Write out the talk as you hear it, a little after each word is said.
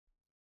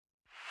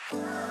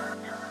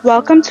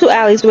Welcome to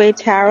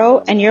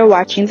Allyswaytarot, and you're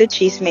watching the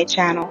Chisme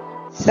channel,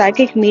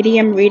 psychic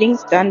medium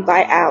readings done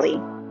by Allie.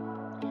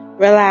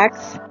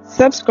 Relax,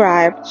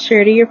 subscribe,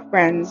 share to your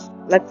friends.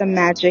 Let the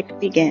magic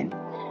begin.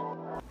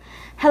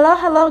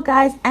 Hello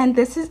guys, and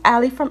this is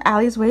Allie from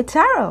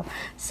Allyswaytarot.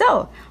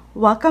 So,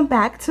 welcome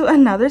back to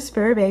another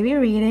Spirit Baby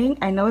reading.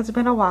 I know it's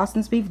been a while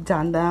since we've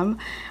done them.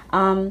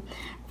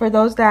 For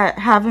those that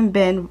haven't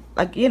been,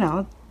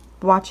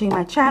 watching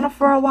my channel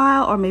for a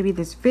while, or maybe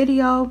this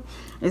video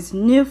is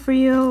new for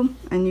you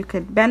and you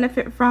could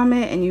benefit from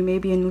it, and you may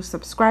be a new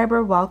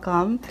subscriber,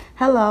 welcome.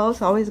 Hello, it's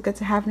always good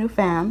to have new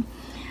fam.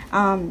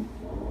 I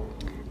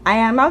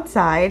am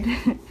outside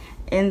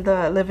in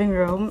the living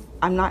room.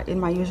 I'm not in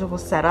my usual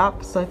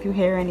setup, so if you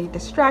hear any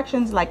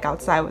distractions like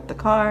outside with the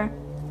car,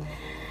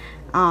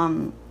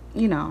 I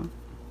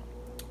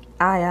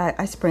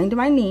sprained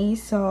my knee,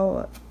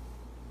 so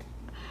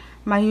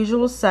my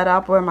usual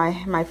setup where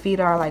my feet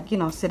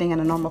are sitting in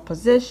a normal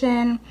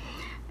position,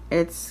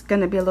 it's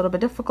gonna be a little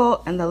bit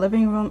difficult. And the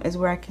living room is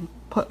where I can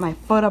put my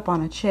foot up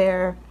on a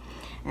chair,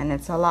 and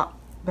it's a lot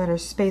better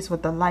space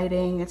with the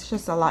lighting. It's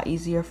just a lot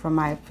easier for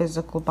my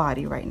physical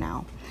body right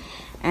now,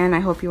 and I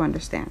hope you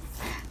understand.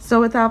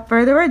 So without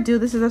further ado,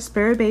 this is a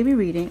Spirit Baby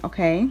reading,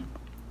 okay?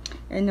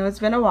 I know it's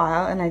been a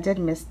while and I did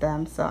miss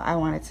them, so I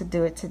wanted to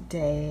do it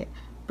today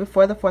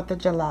before the 4th of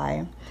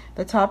July.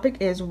 The topic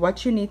is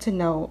what you need to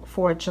know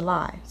for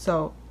July.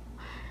 So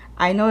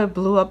I know it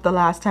blew up the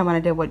last time when I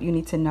did what you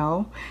need to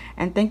know,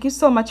 and thank you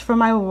so much for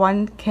my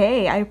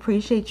 1K. I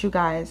appreciate you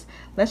guys.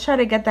 Let's try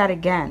to get that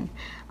again.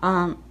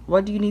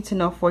 What do you need to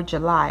know for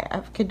July? I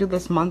could do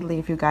this monthly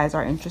if you guys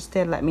are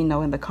interested. Let me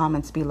know in the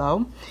comments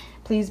below.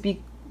 Please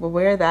be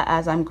aware that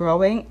as I'm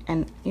growing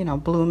and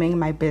blooming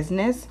my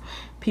business,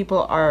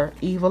 people are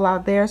evil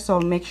out there, so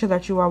make sure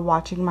that you are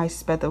watching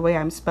the way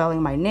I'm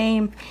spelling my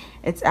name.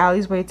 It's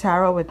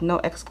Allyswaytarot with no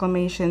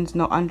exclamations,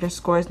 no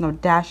underscores, no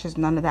dashes,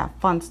 none of that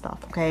fun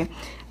stuff, okay?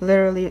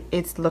 Literally,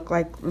 it looks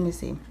like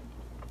Allyswaytarot,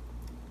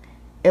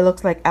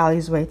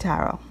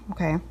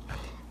 okay?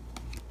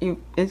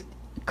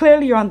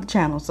 Clearly you're on the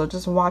channel, so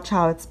just watch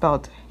how it's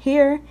spelled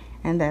here,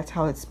 and that's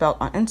how it's spelled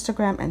on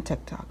Instagram and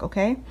TikTok,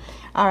 okay?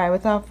 All right,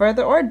 without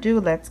further ado,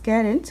 let's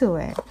get into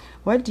it.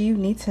 What do you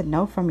need to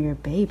know from your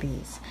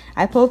babies?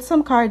 I pulled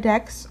some card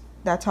decks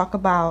that talk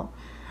about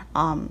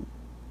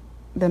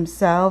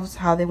themselves,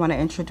 how they want to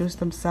introduce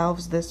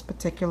themselves this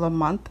particular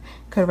month.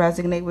 Could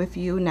resonate with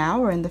you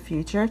now or in the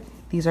future.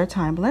 These are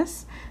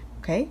timeless,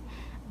 okay?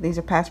 These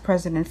are past,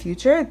 present, and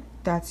future.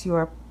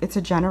 It's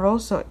a general,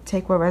 so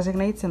take what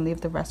resonates and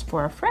leave the rest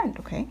for a friend,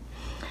 okay?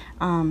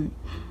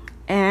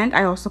 And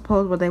I also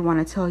pulled what they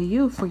want to tell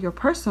you for your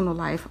personal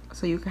life,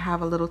 so you can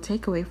have a little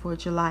takeaway for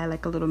July,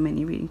 like a little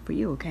mini reading for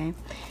you, okay?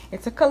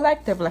 It's a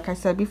collective, like I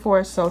said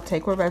before, so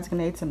take what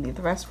resonates and leave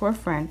the rest for a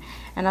friend.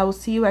 And I will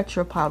see you at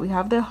your pile. We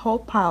have the whole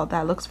pile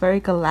that looks very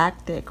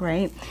galactic,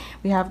 right?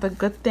 We have the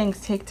good things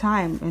take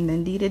time, and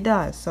indeed it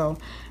does. So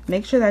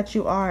make sure that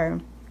you are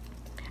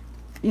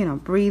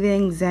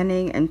breathing,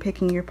 zenning, and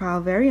picking your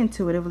pile very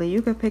intuitively.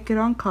 You could pick it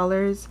on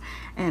colors,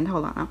 and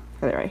hold on, I'll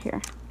put it right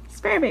here.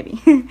 Spirit Baby.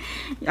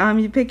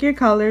 You pick your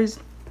colors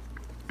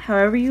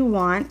however you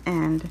want,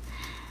 and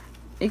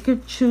it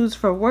could choose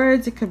for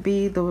words. It could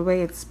be the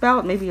way it's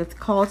spelled. Maybe it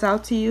calls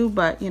out to you,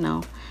 but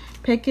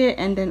pick it,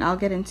 and then I'll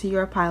get into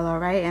your pile, all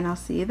right? And I'll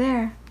see you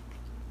there.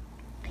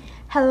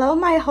 Hello,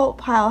 my hope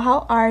pile.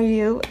 How are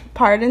you?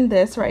 Pardon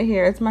this right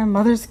here. It's my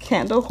mother's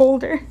candle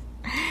holder.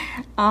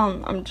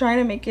 I'm trying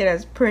to make it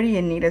as pretty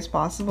and neat as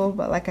possible,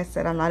 but like I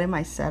said, I'm not in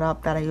my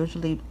setup that I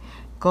usually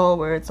go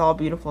where it's all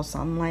beautiful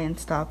sunlight and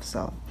stuff,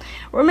 so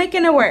we're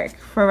making it work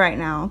for right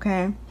now,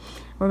 okay?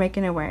 We're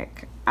making it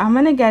work. I'm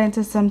gonna get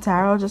into some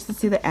tarot just to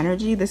see the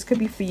energy. This could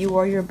be for you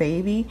or your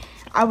baby.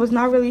 I was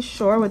not really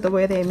sure with the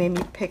way they made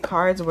me pick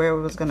cards where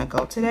it was gonna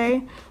go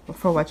today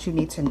for what you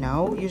need to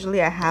know.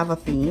 Usually I have a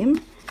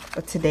theme,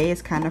 but today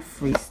is kind of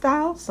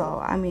freestyle,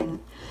 so I mean,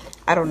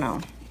 I don't know.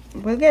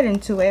 We'll get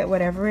into it,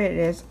 whatever it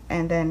is,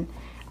 and then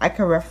I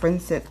can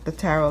reference the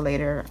tarot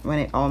later when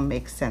it all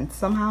makes sense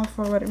somehow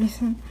for whatever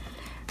reason.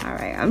 All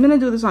right, I'm gonna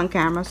do this on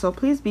camera, so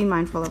please be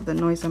mindful of the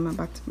noise I'm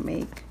about to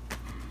make.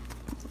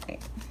 Okay,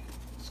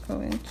 let's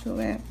go into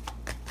it.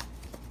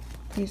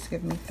 Please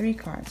give me 3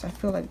 cards. I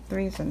feel like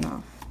 3 is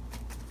enough.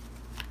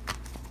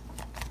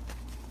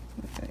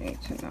 What I need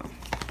to know.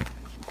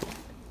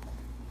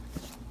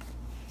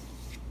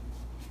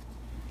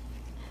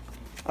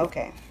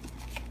 Okay,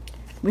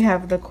 we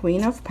have the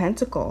Queen of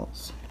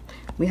Pentacles.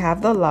 We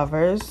have the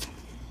Lovers.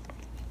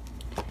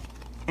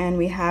 And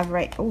we have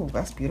oh,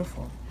 that's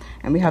beautiful.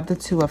 And we have the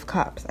 2 of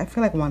Cups. I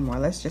feel like one more.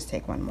 Let's just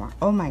take one more.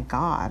 Oh my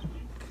God.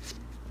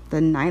 The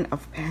 9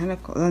 of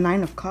Pentacles. The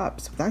 9 of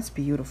Cups. That's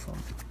beautiful.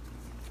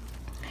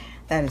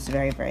 That is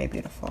very, very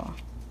beautiful.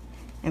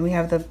 And we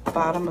have the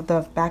bottom of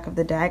the back of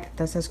the deck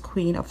that says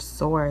Queen of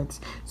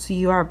Swords. So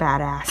you are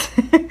badass.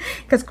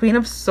 Because Queen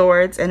of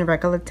Swords in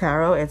regular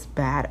tarot, it's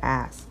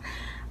badass.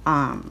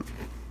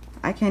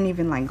 I can't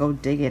even go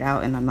dig it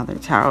out in another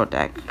tarot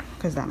deck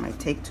because that might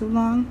take too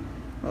long.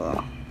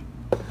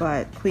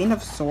 But Queen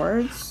of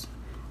Swords,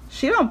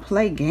 She don't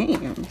play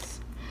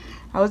games.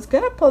 I was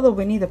gonna pull the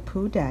Winnie the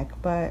Pooh deck,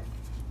 but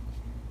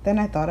then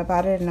I thought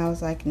about it and I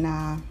was like,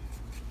 nah,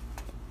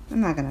 I'm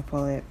not gonna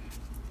pull it.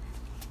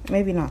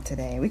 Maybe not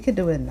today. We could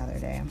do it another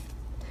day.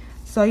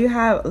 So you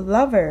have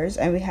Lovers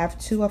and we have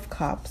Two of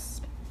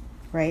Cups,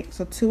 right?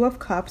 So Two of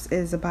Cups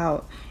is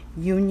about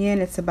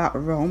union. It's about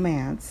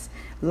romance.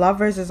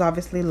 Lovers is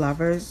obviously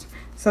lovers.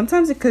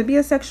 Sometimes it could be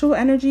a sexual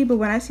energy, but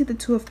when I see the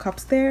Two of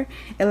Cups there,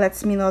 it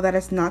lets me know that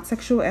it's not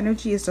sexual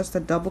energy. It's just a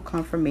double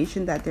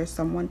confirmation that there's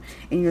someone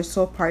in your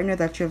soul partner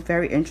that you're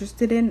very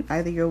interested in,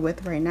 either you're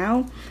with right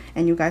now,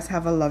 and you guys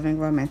have a loving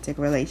romantic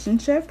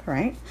relationship,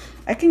 right?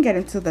 I can get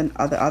into the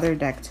other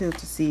deck too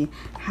to see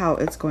how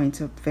it's going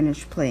to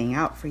finish playing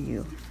out for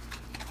you.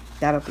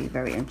 That'll be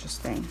very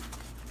interesting.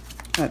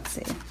 Let's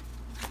see.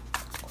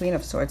 Queen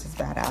of Swords is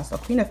badass. The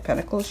Queen of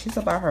Pentacles, she's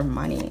about her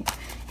money.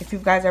 If you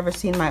guys ever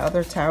seen my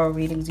other tarot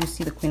readings, you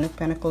see the Queen of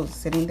Pentacles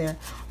sitting there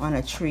on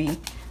a tree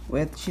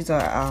with, she's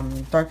a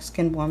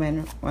dark-skinned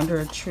woman under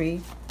a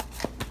tree.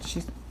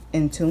 She's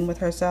in tune with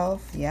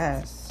herself.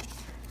 Yes.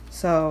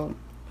 So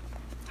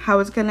how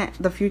it's gonna,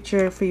 the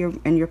future for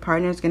you and your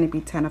partner is gonna be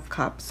 10 of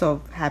Cups.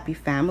 So happy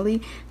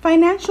family.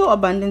 Financial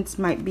abundance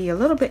might be a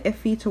little bit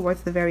iffy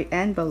towards the very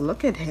end, but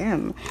look at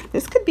him.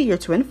 This could be your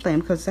twin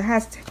flame because it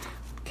has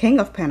King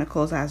of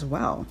Pentacles as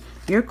well.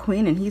 You're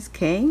queen and he's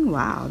king.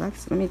 Wow,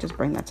 that's, let me just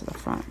bring that to the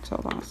front. So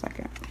hold on a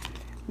second.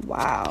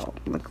 Wow,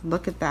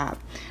 look at that.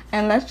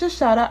 And let's just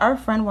shout out our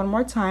friend one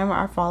more time,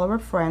 our follower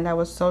friend that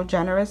was so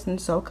generous and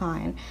so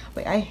kind.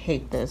 Wait, I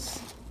hate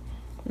this.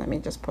 Let me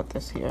just put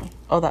this here.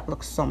 Oh, that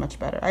looks so much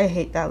better. I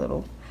hate that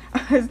little,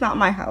 it's not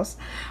my house.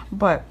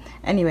 But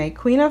anyway,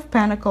 Queen of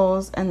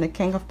Pentacles and the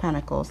King of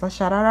Pentacles. Let's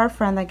shout out our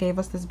friend that gave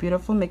us this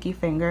beautiful Mickey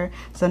finger.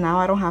 So now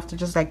I don't have to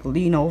just like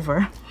lean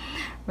over.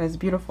 But it's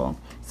beautiful.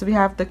 So we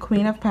have the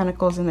Queen of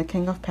Pentacles and the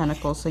King of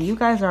Pentacles. So you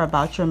guys are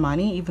about your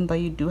money, even though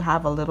you do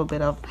have a little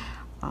bit of,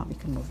 we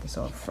can move this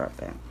over for a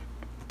bit.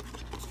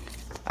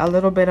 A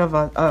little bit of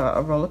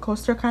a roller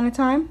coaster kind of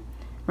time,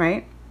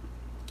 right?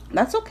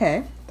 That's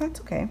okay. That's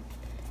okay.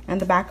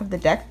 And the back of the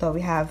deck, though,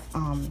 we have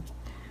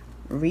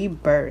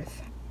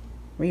Rebirth,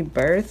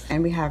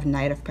 and we have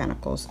Knight of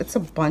Pentacles. It's a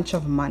bunch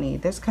of money.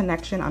 This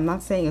connection, I'm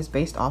not saying is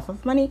based off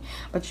of money,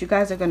 but you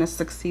guys are going to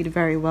succeed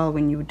very well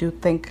when you do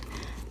think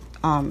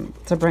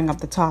to bring up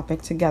the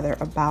topic together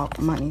about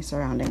money,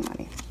 surrounding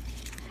money.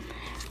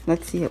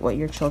 Let's see what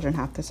your children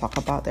have to talk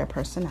about their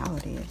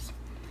personalities.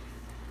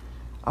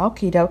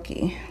 Okie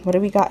dokie. What do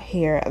we got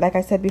here? Like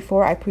I said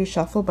before, I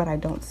pre-shuffle, but I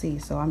don't see,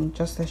 so I'm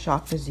just as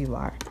shocked as you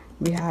are.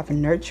 We have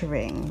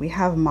Nurturing. We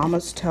have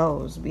Mama's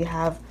Toes. We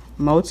have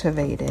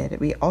Motivated.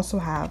 We also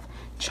have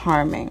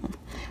Charming.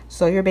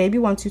 So your baby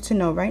wants you to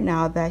know right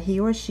now that he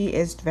or she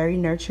is very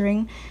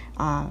nurturing,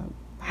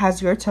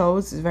 has your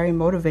toes, is very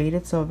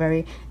motivated, so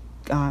very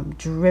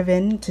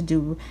driven to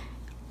do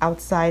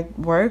outside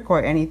work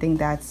or anything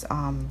that's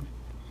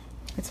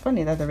it's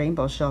funny that the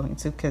rainbow is showing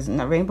too, because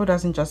rainbow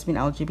doesn't just mean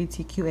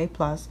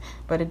LGBTQA+,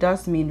 but it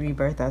does mean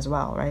rebirth as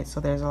well, right? So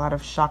there's a lot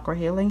of chakra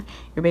healing.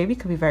 Your baby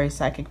could be very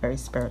psychic, very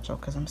spiritual,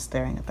 because I'm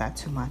staring at that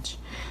too much.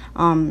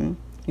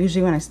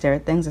 Usually when I stare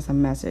at things, it's a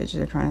message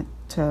they're trying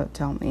to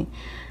tell me.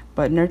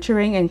 But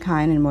nurturing and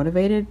kind and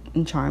motivated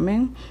and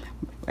charming.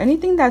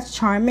 Anything that's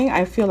charming,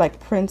 I feel like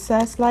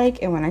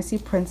princess-like. And when I see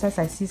princess,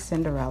 I see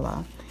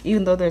Cinderella.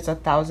 Even though there's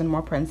 1,000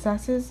 more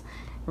princesses,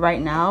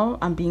 right now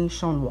I'm being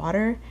shown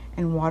water.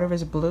 And water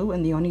is blue.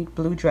 And the only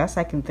blue dress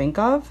I can think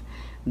of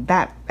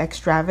that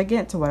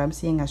extravagant to what I'm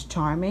seeing as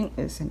charming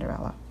is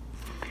Cinderella.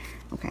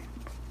 Okay.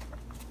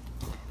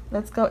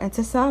 Let's go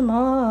into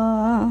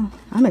summer.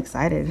 I'm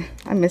excited.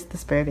 I miss the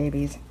spirit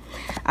babies.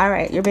 All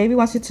right, your baby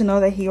wants you to know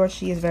that he or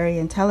she is very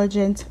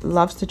intelligent,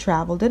 loves to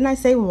travel. Didn't I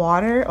say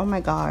water? Oh my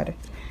God.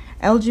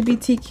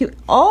 LGBTQ.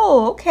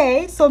 Oh,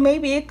 okay. So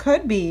maybe it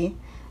could be.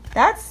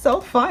 That's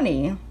so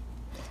funny.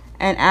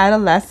 And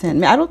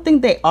adolescent. I don't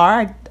think they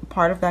are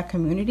part of that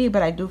community,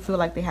 but I do feel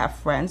like they have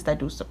friends that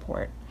do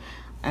support.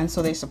 And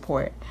so they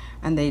support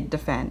and they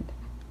defend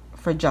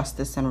for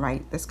justice and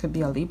right. This could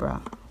be a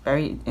Libra,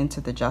 very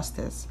into the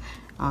justice.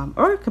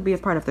 Or it could be a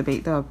part of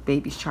the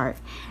baby's chart.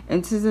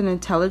 And this is an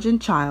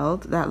intelligent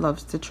child that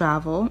loves to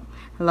travel,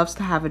 loves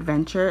to have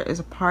adventure, is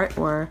a part,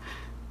 or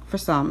for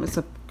some, it's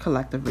a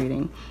collective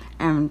reading,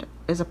 and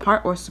is a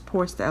part or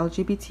supports the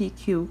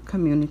LGBTQ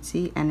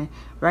community. And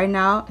right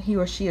now, he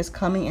or she is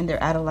coming in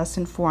their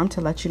adolescent form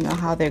to let you know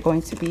how they're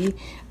going to be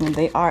when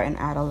they are an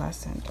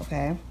adolescent,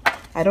 okay?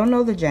 I don't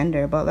know the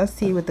gender, but let's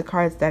see with the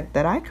cards that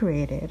I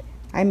created.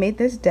 I made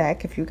this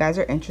deck. If you guys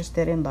are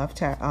interested in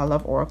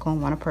Love Oracle and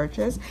want to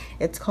purchase,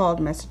 it's called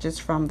Messages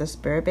from the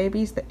Spirit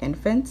Babies, the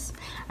infants.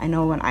 I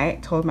know when I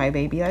told my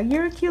baby, like,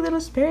 you're a cute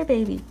little spirit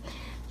baby,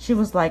 she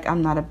was like,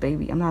 I'm not a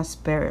baby, I'm not a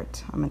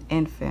spirit, I'm an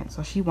infant.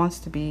 So she wants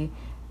to be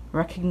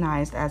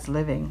recognized as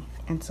living.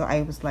 And so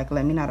I was like,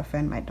 let me not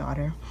offend my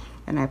daughter,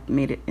 and I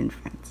made it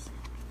infants.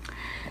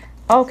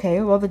 Okay,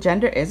 well, the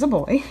gender is a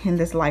boy in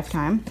this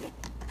lifetime.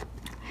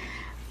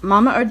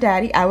 Mama or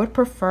daddy, I would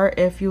prefer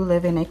if you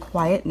live in a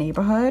quiet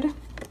neighborhood.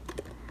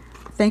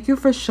 thank you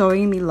for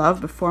showing me love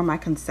before my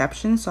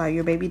conception. So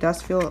your baby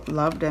does feel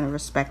loved and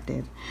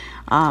respected.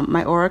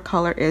 My aura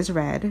color is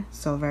red,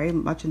 so very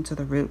much into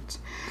the roots.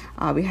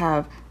 We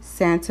have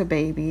Santa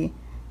baby.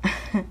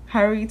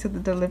 Hurry to the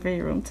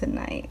delivery room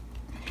tonight.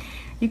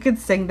 You could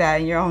sing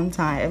that in your own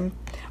time.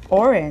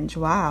 Orange,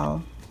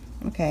 wow.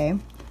 Okay,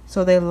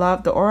 so they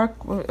love the aura.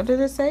 What did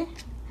it say?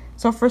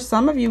 So for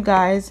some of you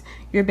guys,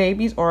 your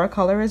baby's aura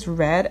color is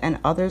red and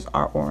others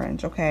are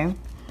orange, okay?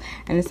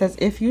 And it says,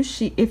 if you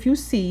see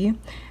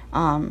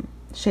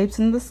shapes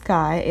in the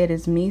sky, it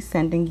is me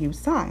sending you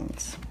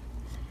signs.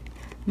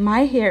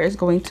 My hair is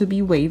going to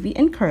be wavy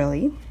and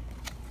curly.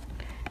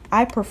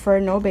 I prefer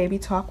no baby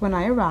talk when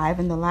I arrive.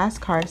 And the last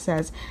card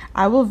says,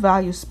 I will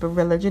value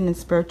religion and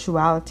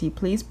spirituality.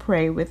 Please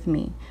pray with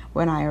me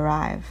when I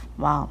arrive.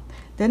 Wow.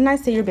 Didn't I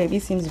say your baby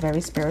seems very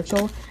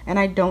spiritual? And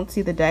I don't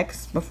see the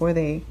decks before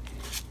they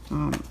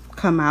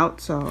come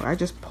out, so I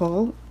just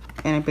pull,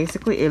 and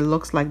it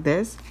looks like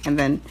this, and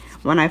then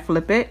when I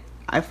flip it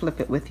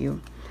with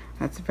you.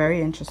 That's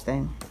very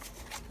interesting.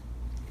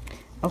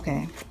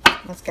 Okay,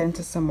 let's get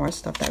into some more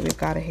stuff that we've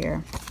got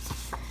here.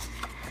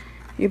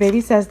 Your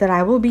baby says that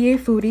I will be a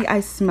foodie. I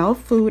smell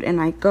food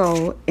and I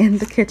go in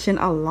the kitchen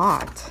a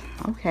lot.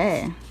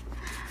 Okay,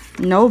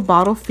 no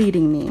bottle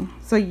feeding me.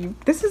 So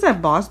this is a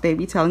boss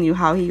baby telling you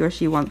how he or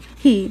she wants,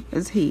 he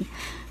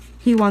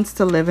wants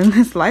to live in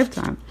this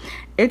lifetime.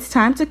 It's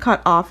time to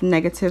cut off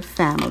negative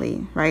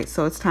family, right?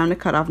 So it's time to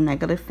cut off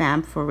negative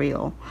fam for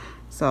real.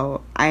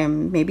 So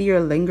maybe you're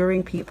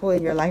lingering people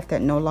in your life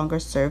that no longer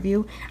serve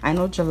you. I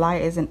know July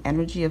is an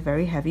energy, a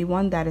very heavy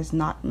one that is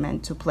not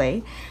meant to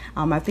play.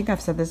 I think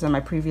I've said this in my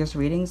previous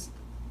readings.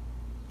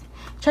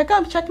 Check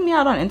me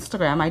out on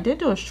Instagram. I did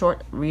do a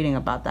short reading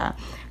about that.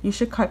 You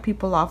should cut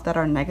people off that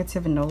are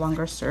negative and no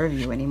longer serve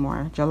you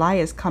anymore. July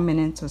is coming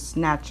in to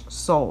snatch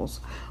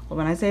souls. But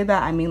when I say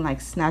that, I mean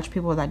like snatch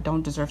people that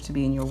don't deserve to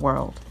be in your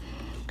world.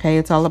 Okay,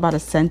 it's all about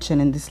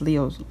ascension in this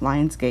Leo's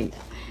Lionsgate.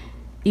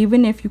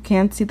 Even if you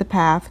can't see the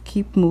path,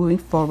 keep moving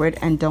forward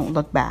and don't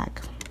look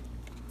back.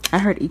 I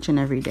heard each and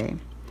every day.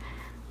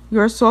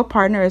 Your soul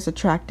partner is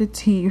attracted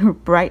to your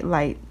bright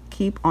light.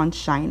 Keep on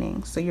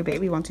shining. So your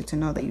baby wants you to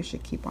know that you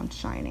should keep on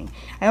shining.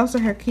 I also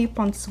heard keep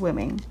on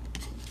swimming.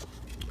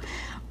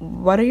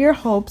 What are your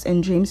hopes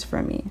and dreams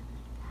for me?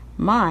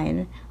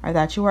 Mine are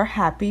that you are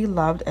happy,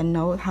 loved, and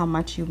know how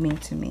much you mean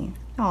to me.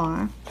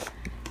 Aw.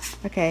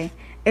 Okay,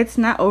 it's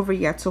not over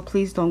yet, so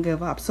please don't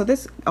give up. So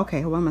this,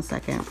 okay, hold on a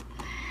second.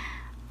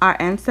 Our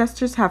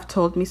ancestors have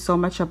told me so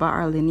much about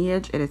our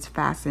lineage. It is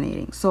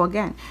fascinating. So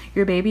again,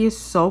 your baby is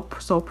so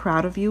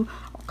proud of you,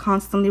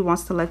 constantly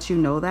wants to let you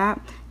know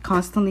that,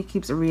 constantly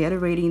keeps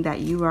reiterating that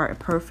you are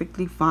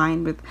perfectly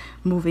fine with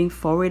moving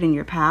forward in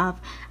your path.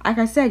 Like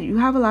I said, you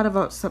have a lot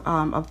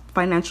of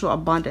financial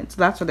abundance.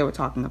 That's what they were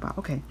talking about.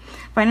 Okay,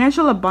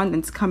 financial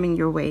abundance coming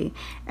your way,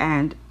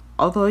 and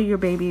although your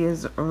baby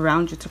is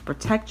around you to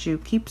protect you,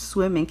 keep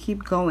swimming,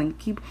 keep going,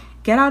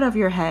 get out of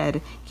your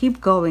head,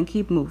 keep going,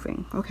 keep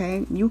moving.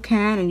 Okay, you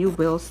can and you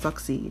will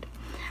succeed.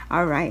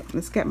 All right,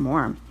 let's get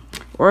more.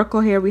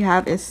 Oracle here we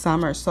have is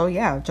summer. So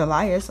yeah,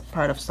 July is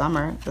part of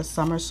summer. The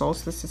summer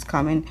solstice is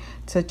coming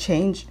to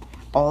change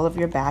all of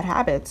your bad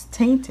habits.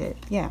 Tainted,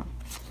 yeah.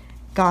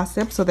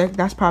 Gossip, so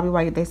that's probably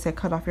why they said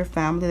cut off your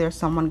family. There's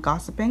someone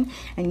gossiping,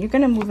 and you're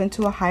going to move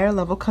into a higher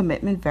level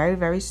commitment very,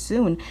 very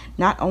soon.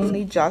 Not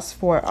only just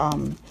for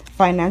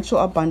financial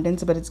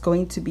abundance, but it's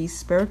going to be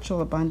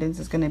spiritual abundance.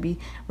 It's going to be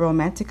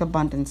romantic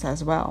abundance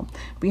as well.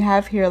 We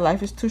have here,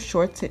 life is too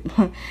short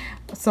to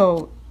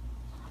so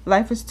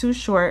life is too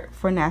short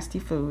for nasty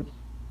food.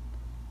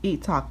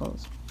 Eat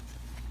tacos.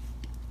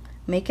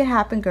 Make it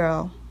happen,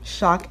 girl.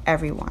 Shock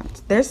everyone.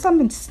 There's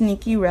some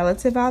sneaky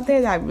relative out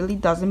there that really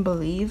doesn't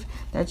believe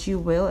that you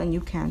will and you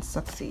can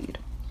succeed.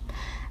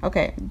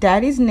 Okay,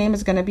 daddy's name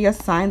is going to be a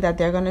sign that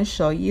they're going to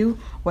show you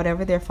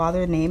whatever their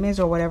father's name is,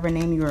 or whatever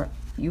name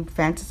you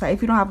fantasize.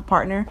 If you don't have a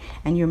partner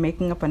and you're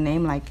making up a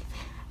name like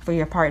for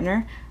your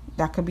partner,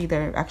 that could be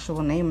their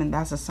actual name, and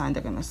that's a sign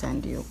they're going to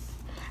send you.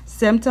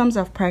 Symptoms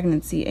of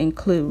pregnancy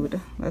include,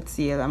 let's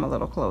see, I'm a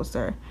little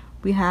closer.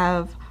 We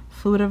have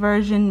food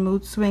aversion,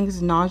 mood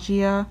swings,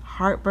 nausea,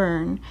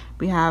 heartburn.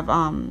 We have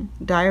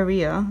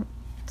diarrhea,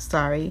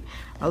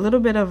 a little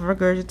bit of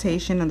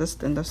regurgitation in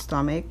the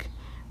stomach.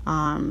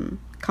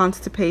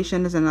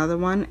 Constipation is another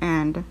one,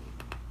 and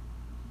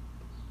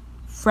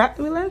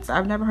fretulence.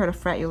 I've never heard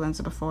of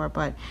fretulence before,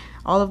 but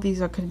all of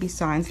these could be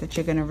signs that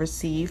you're going to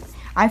receive.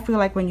 I feel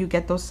like when you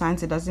get those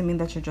signs, it doesn't mean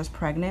that you're just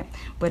pregnant,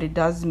 but it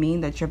does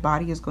mean that your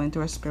body is going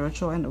through a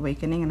spiritual and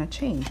awakening and a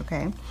change,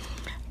 okay?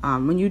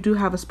 When you do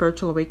have a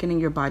spiritual awakening,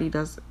 your body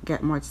does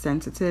get more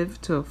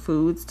sensitive to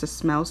foods, to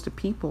smells, to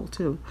people,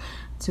 to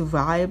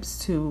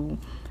vibes, to...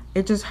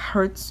 It just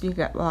hurts. You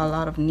get a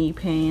lot of knee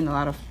pain, a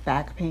lot of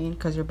back pain,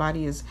 because your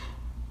body is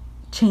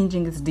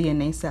changing its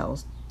DNA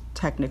cells,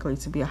 technically,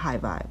 to be a high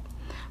vibe.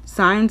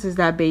 Signs is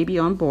that baby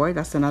on board.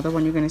 That's another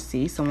one you're going to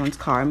see. Someone's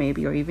car,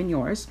 maybe, or even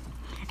yours.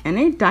 And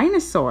a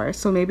dinosaur.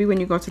 So maybe when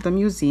you go to the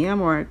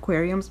museum or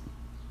aquariums,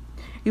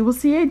 you will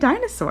see a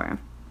dinosaur.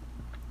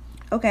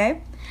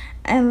 Okay,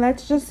 and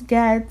let's just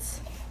get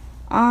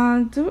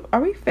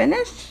are we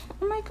finished?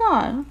 Oh my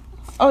god.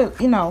 Oh,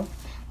 you know,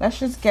 let's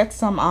just get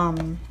some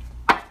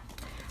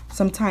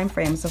time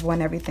frames of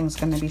when everything's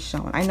going to be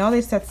shown. I know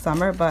they said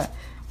summer, but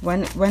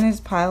when is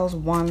piles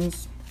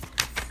one's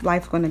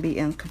life going to be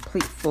in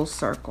complete full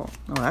circle?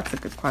 Oh, that's a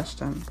good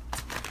question.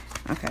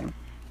 Okay.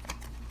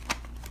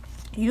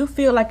 You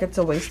feel like it's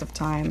a waste of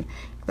time.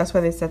 That's why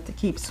they said to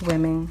keep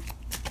swimming.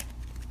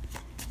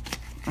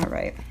 All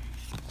right.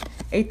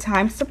 A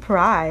time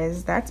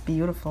surprise. That's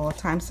beautiful. A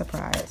time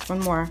surprise. One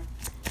more.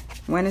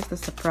 When is the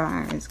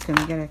surprise? Can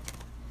we get it?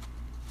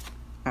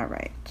 All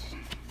right.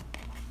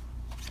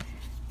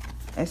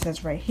 It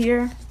says right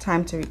here,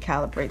 time to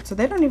recalibrate. So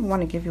they don't even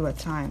want to give you a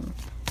time.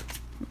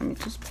 Let me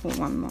just pull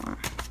one more.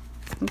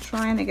 I'm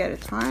trying to get a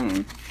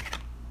time.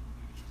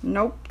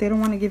 Nope, they don't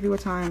want to give you a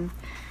time.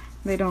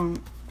 They don't.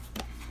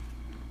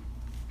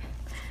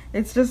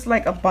 It's just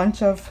like a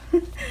bunch of,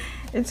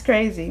 it's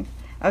crazy.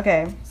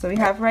 Okay, so we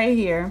have right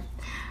here,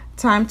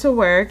 time to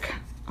work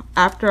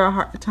after a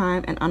hard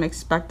time and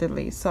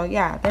unexpectedly. So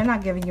yeah, they're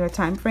not giving you a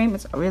time frame.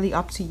 It's really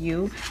up to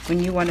you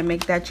when you want to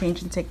make that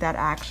change and take that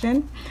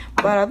action.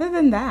 But other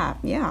than that,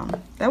 yeah,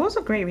 that was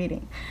a great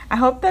reading. I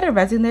hope that it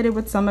resonated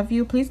with some of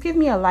you. Please give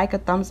me a like, a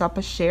thumbs up,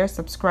 a share,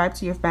 subscribe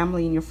to your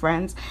family and your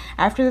friends.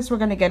 After this, we're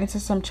going to get into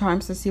some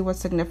charms to see what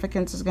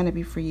significance is going to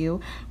be for you.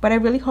 But I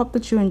really hope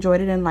that you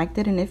enjoyed it and liked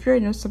it. And if you're a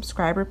new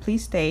subscriber,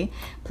 please stay.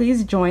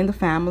 Please join the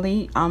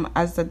family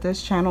as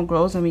this channel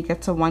grows and we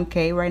get to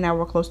 1K. Right now,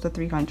 we're close to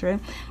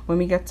 300. When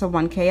we get to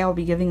 1K, I'll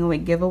be giving away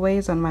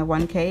giveaways on my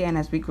 1K. And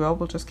as we grow,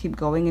 we'll just keep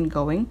going and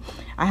going.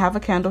 I have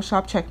a candle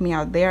shop. Check me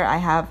out there. I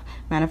have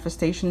manifestation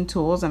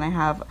tools, and I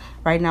have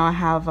right now I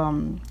have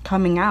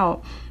coming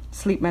out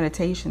sleep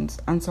meditations,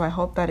 and so I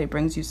hope that it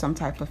brings you some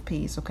type of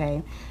peace.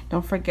 Okay,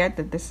 don't forget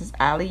that this is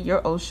Ally,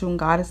 your Oshun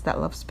goddess that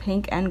loves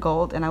pink and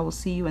gold, and I will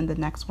see you in the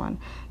next one.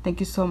 Thank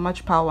you so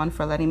much, Pal One,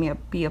 for letting me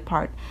be a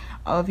part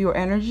of your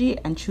energy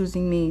and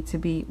choosing me to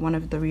be one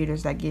of the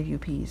readers that give you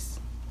peace.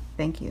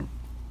 Thank you.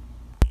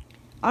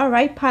 All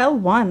right, Pile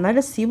One, let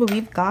us see what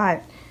we've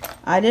got.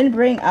 I didn't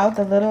bring out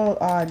the little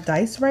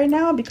dice right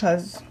now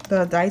because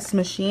the dice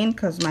machine,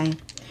 because my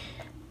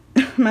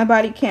my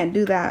body can't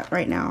do that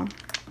right now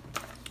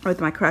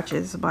with my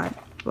crutches, but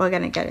we're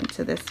gonna get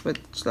into this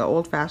with the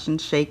old-fashioned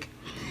shake.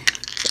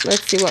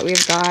 Let's see what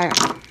we've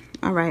got.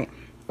 All right.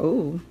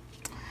 Oh,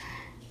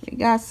 we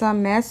got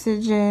some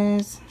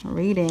messages.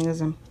 Reading is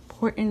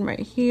important right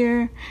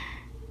here.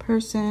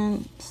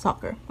 Person,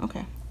 soccer.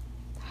 Okay.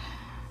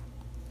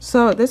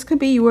 So this could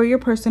be you or your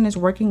person is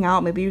working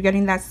out. Maybe you're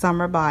getting that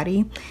summer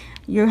body.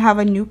 You have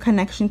a new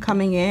connection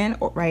coming in,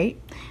 right?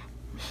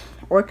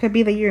 Or it could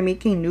be that you're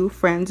making new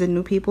friends and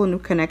new people, new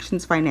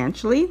connections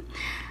financially.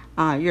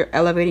 You're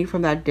elevating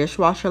from that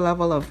dishwasher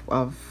level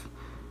of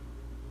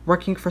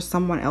working for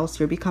someone else.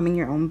 You're becoming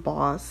your own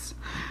boss.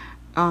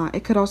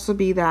 It could also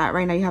be that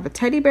right now you have a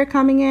teddy bear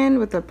coming in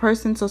with a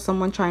person. So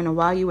someone trying to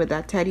wow you with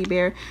that teddy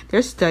bear.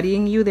 They're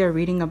studying you. They're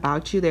reading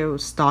about you. They're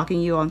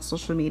stalking you on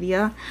social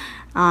media.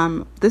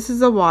 This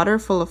is a water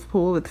full of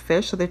pool with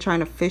fish. So they're trying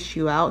to fish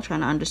you out,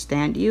 trying to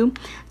understand you.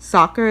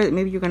 Soccer,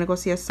 maybe you're going to go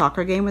see a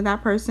soccer game with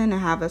that person and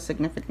have a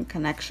significant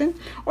connection.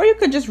 Or you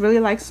could just really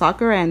like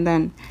soccer, and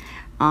then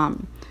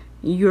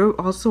you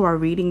also are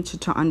reading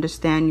to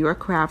understand your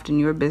craft and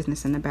your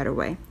business in a better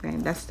way. Okay,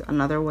 that's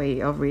another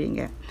way of reading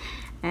it.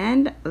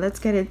 And let's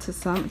get into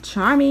some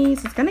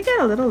charmies. It's gonna get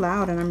a little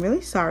loud, and I'm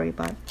really sorry,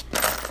 but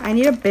I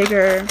need a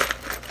bigger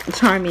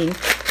charmy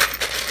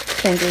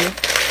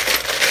thingy.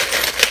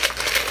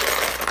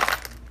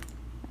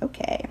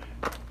 Okay,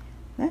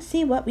 let's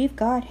see what we've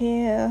got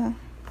here.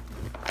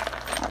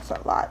 That's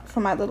a lot for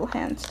my little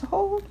hands to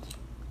hold.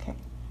 Okay,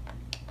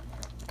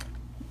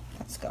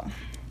 let's go.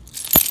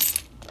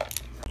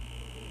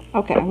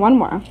 Okay, one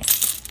more.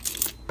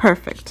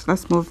 Perfect.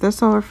 Let's move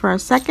this over for a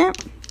second.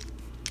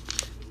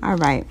 All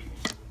right.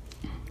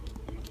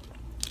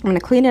 I'm going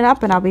to clean it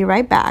up and I'll be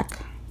right back.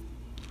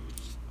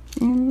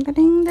 Ding,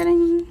 ding,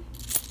 ding.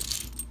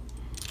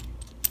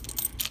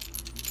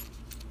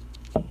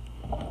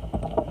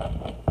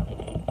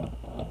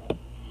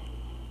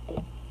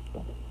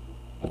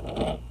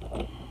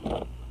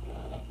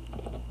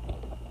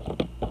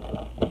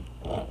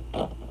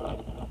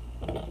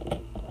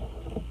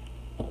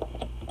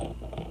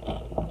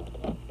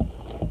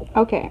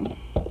 Okay.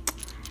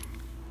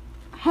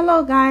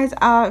 Hello guys,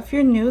 if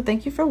you're new,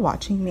 thank you for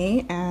watching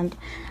me, and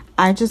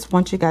I just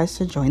want you guys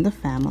to join the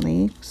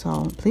family,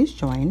 so please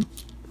join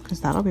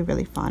because that'll be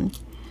really fun.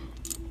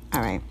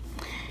 All right,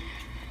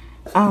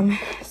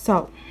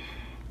 so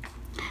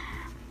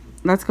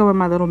let's go with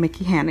my little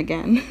Mickey hand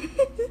again.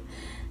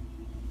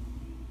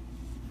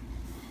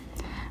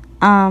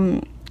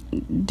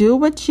 Do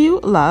what you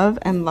love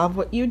and love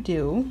what you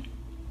do.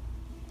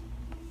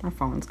 My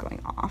phone's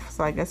going off,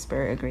 so I guess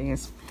Spirit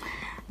agrees.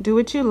 Do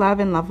what you love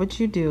and love what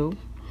you do.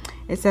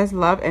 It says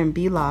love and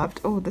be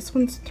loved. Oh, this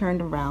one's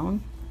turned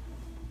around.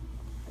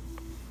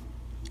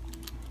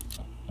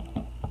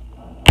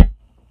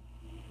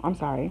 I'm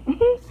sorry.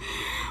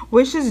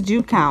 Wishes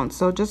do count.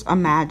 So just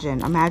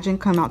imagine. Imagine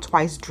come out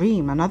twice.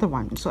 Dream, another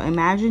one. So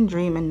imagine,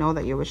 dream, and know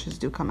that your wishes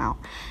do come out.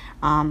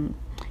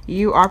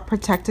 You are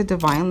protected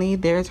divinely.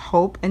 There's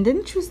hope. And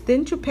didn't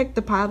you pick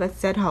the pile that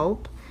said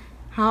hope?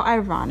 How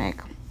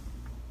ironic.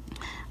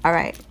 All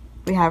right.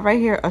 We have right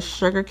here a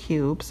sugar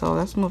cube. So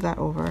let's move that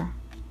over.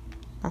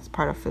 That's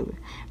part of food.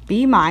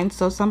 Be mind.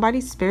 So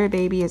somebody's spirit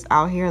baby is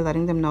out here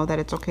letting them know that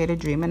it's okay to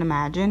dream and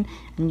imagine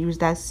and use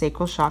that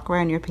sacral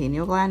chakra and your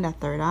pineal gland, that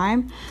third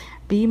eye.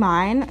 Be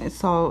mind.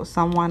 So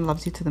someone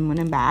loves you to the moon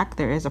and back.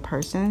 There is a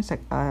person,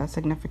 a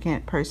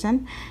significant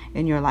person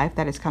in your life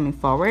that is coming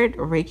forward.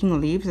 Raking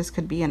leaves. This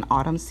could be an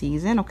autumn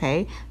season.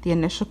 Okay. The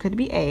initial could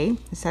be A.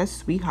 It says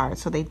sweetheart.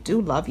 So they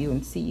do love you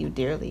and see you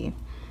dearly.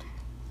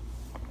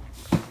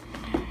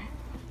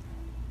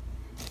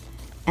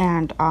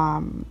 And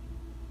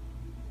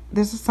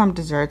this is some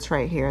desserts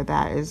right here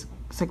that is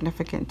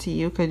significant to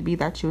you. Could be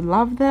that you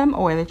love them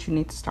or that you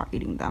need to start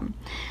eating them.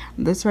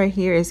 This right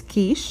here is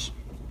quiche.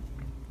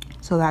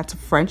 So that's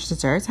French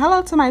desserts.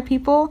 Hello to my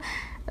people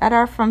that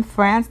are from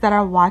France that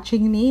are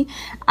watching me.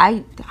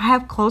 I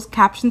have closed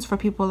captions for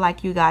people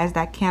like you guys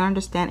that can't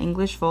understand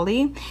English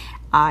fully.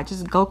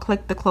 Just go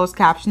click the closed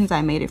captions.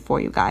 I made it for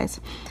you guys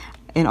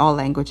in all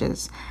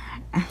languages.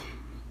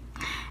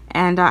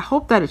 And I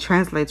hope that it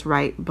translates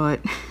right, but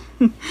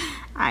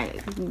I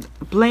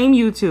blame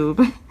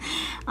YouTube.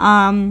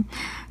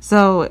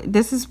 So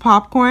this is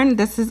popcorn.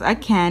 This is a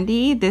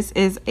candy. This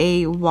is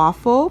a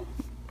waffle.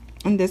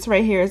 And this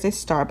right here is a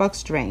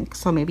Starbucks drink.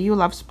 So maybe you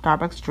love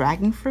Starbucks.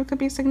 Dragon fruit could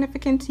be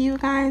significant to you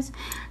guys.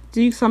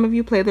 Some of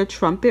you play the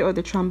trumpet or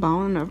the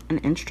trombone or an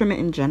instrument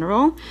in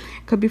general?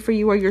 Could be for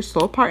you or your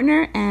soul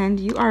partner. And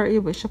you are a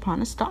wish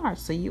upon a star.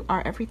 So you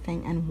are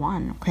everything and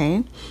one,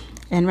 okay?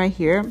 And right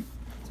here,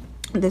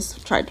 this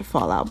tried to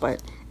fall out,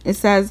 but it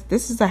says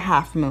this is a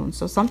half moon.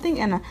 So something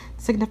in a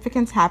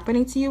significance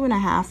happening to you in a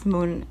half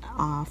moon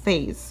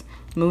phase.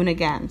 Moon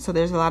again. So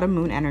there's a lot of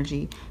moon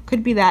energy.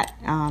 Could be that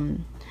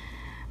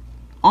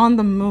on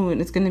the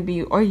moon it's going to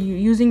be, or you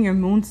using your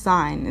moon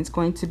sign, it's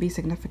going to be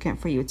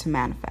significant for you to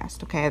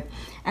manifest, okay?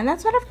 And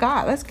that's what I've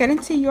got. Let's get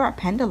into your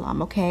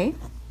pendulum, okay?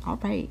 All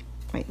right.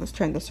 Wait, let's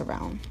turn this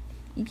around.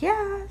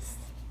 Yes.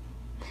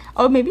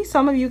 Oh, maybe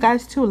some of you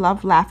guys too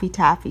love Laffy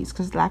Taffies,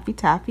 because Laffy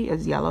Taffy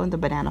is yellow in the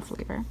banana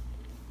flavor.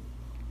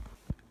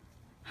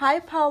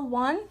 Hi, Pal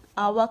 1.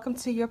 Welcome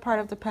to your part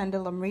of the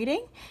pendulum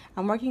reading.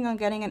 I'm working on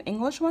getting an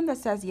English one that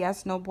says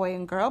yes, no, boy,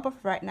 and girl. But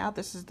for right now,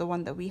 this is the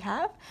one that we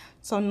have.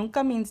 So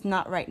nunca means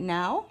not right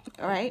now.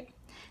 All right.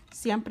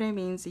 Siempre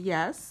means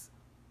yes.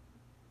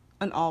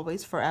 And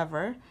always,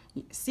 forever.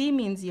 Sí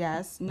means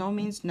yes. No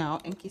means no.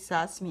 And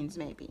quizás means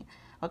maybe.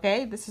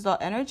 Okay. This is all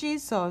energy.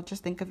 So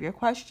just think of your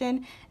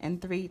question in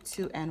 3,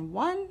 2, and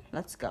 1.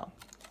 Let's go.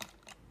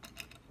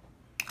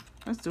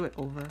 Let's do it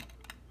over.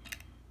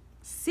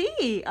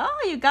 C.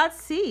 Oh, you got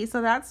C. So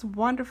that's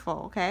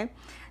wonderful. Okay.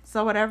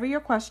 So whatever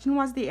your question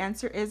was, the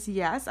answer is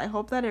yes. I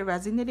hope that it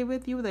resonated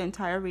with you the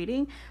entire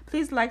reading.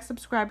 Please like,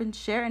 subscribe, and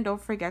share. And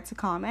don't forget to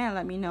comment and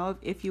let me know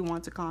if you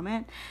want to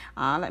comment.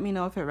 Let me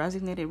know if it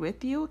resonated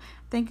with you.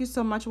 Thank you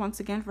so much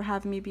once again for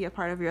having me be a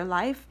part of your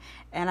life.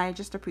 And I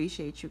just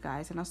appreciate you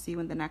guys. And I'll see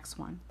you in the next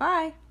one.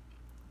 Bye.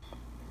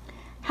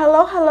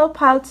 Hello,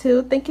 Pile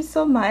 2. Thank you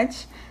so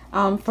much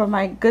for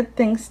my good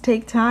things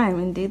take time.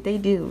 Indeed, they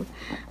do.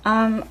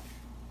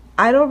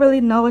 I don't really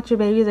know what your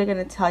babies are going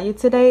to tell you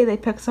today. They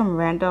picked some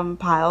random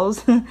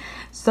piles.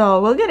 So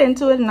we'll get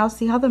into it and I'll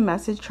see how the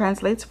message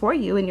translates for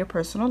you in your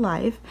personal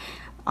life.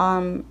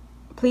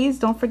 Please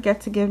don't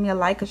forget to give me a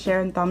like, a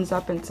share, and thumbs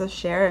up, and to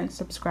share and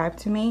subscribe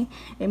to me.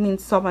 It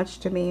means so much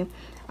to me.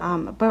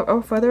 But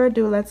without further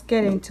ado, let's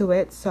get into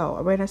it. So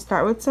we're going to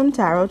start with some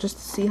tarot just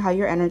to see how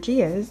your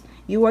energy is.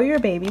 You or your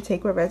baby,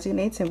 take what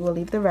resonates and we'll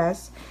leave the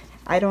rest.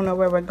 I don't know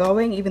where we're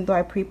going. Even though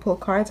I pre-pull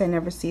cards, I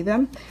never see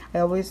them. I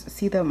always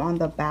see them on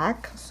the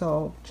back.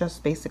 So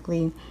just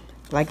basically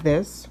like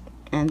this.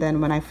 And then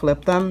when I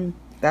flip them,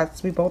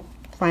 we both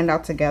find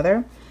out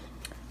together.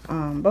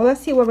 But let's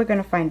see what we're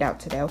going to find out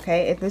today,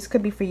 okay? If this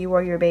could be for you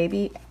or your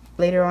baby,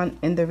 later on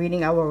in the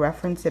reading, I will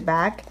reference it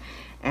back.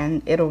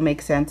 And it'll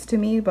make sense to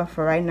me. But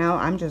for right now,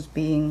 I'm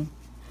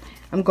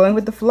going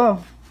with the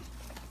flow.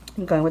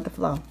 I'm going with the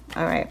flow.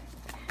 All right.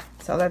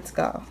 So let's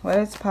go. What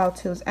is Pile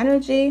 2's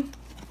energy?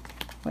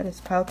 What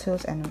is Pile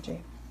 2's energy?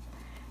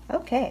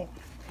 Okay.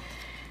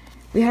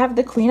 We have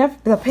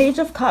the Page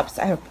of Cups.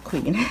 I have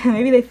Queen.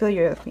 Maybe they feel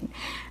you're the Queen.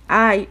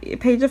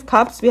 Page of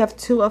Cups. We have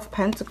 2 of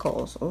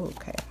Pentacles. Ooh,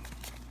 okay.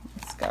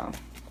 Let's go.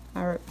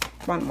 All right.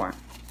 One more.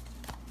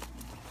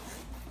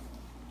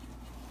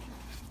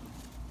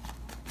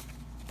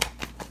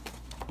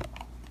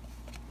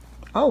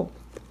 Oh,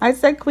 I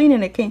said Queen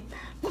and it came.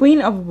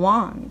 Queen of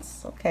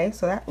Wands. Okay,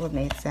 so that would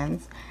make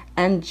sense.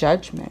 And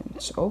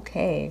Judgment.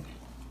 Okay.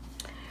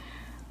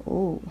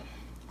 Ooh,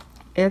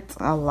 it's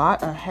a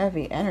lot of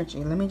heavy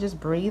energy. Let me just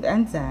breathe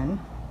and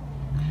zen.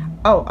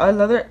 Oh,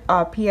 another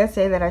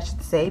PSA that I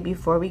should say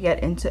before we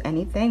get into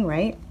anything,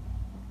 right,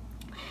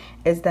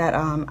 is that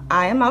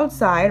I am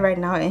outside right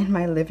now in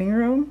my living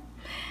room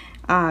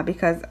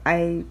because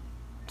I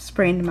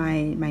sprained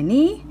my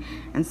knee,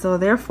 and so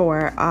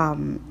therefore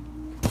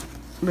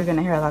we're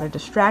gonna hear a lot of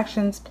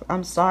distractions.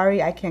 I'm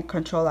sorry, I can't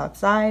control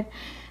outside,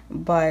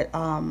 but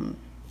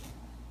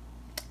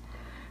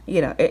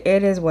you know,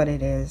 it is what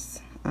it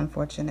is,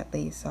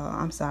 unfortunately. So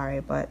I'm sorry,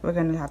 but we're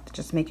gonna have to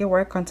just make it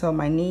work until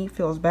my knee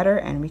feels better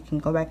and we can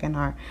go back in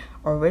our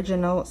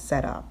original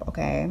setup.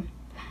 Okay,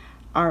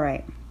 all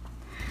right.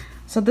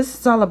 So this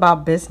is all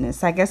about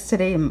business. I guess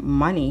today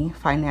money,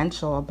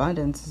 financial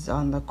abundance is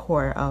on the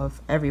core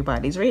of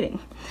everybody's reading.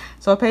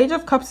 So a Page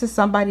of Cups is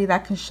somebody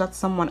that can shut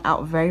someone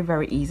out very,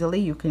 very easily.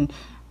 You can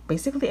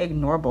basically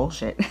ignore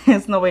bullshit.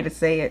 There's no way to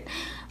say it.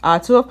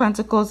 Two of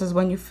Pentacles is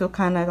when you feel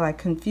kind of like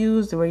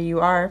confused where you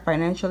are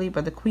financially.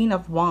 But the Queen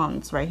of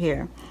Wands right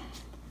here,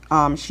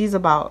 she's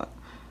about...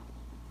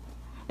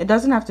 It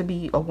doesn't have to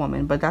be a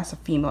woman, but that's a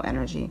female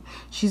energy.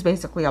 She's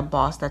basically a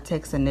boss that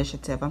takes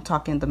initiative. I'm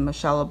talking the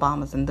Michelle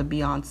Obamas and the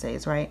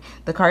Beyoncés, right?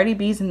 The Cardi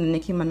B's and the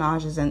Nicki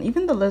Minaj's and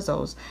even the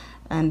Lizzos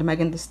and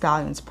Megan Thee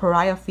Stallions.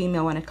 Pariah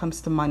female when it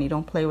comes to money.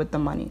 Don't play with the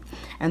money.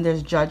 And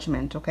there's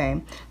Judgment,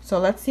 okay? So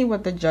let's see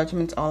what the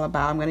Judgment's all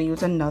about. I'm going to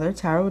use another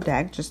tarot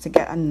deck just to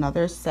get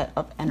another set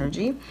of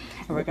energy.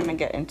 And we're going to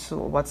get into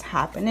what's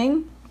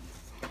happening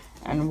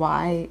and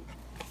why...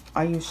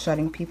 Are you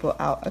shutting people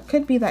out? It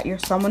could be that you're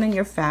someone in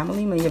your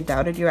family may have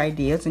doubted your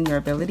ideas and your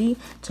ability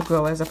to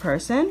grow as a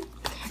person.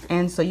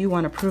 And so you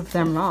want to prove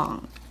them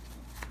wrong.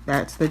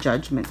 That's the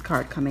Judgment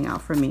card coming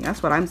out for me.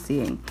 That's what I'm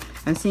seeing.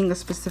 I'm seeing a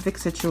specific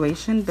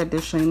situation that they're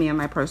showing me in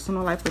my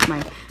personal life with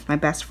my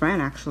best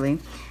friend, actually.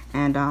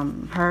 And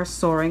her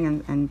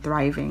soaring and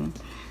thriving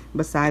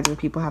besides what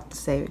people have to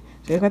say.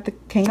 So you've got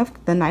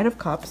the Knight of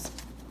Cups.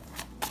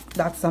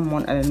 That's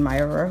someone, an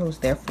admirer who's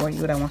there for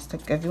you that wants to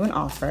give you an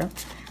offer.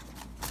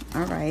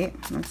 All right,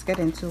 let's get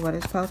into what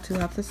is about to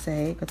have to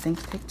say. Good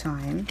things take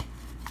time.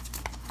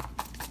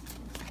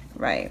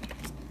 Right.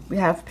 We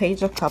have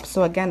Page of Cups.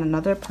 So again,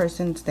 another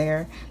person's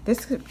there.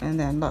 And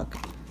then look,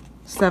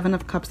 Seven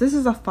of Cups. This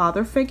is a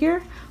father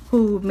figure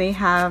who may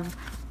have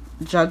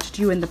judged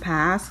you in the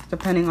past,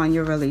 depending on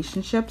your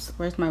relationships.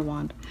 Where's my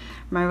wand?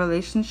 My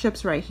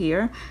relationships right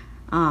here.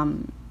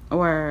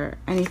 Or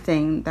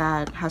anything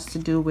that has to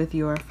do with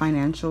your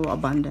financial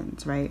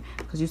abundance, right?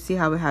 Because you see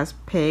how it has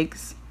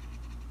pigs.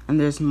 And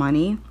there's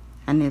money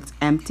and it's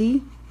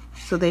empty.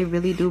 So they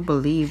really do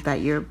believe that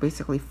you're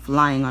basically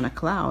flying on a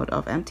cloud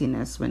of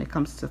emptiness when it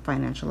comes to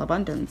financial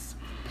abundance.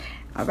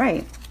 All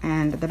right,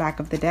 and at the back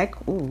of the deck,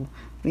 ooh,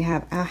 we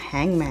have a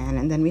Hangman,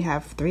 and then we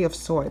have Three of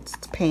Swords.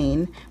 It's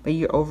pain, but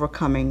you're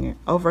overcoming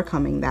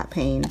that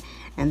pain.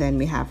 And then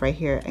we have right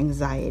here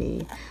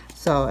anxiety.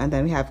 So, and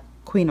then we have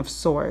Queen of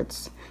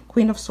Swords.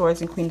 Queen of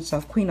Swords and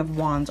Queen of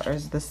Wands are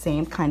the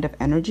same kind of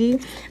energy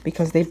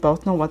because they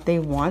both know what they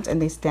want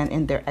and they stand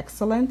in their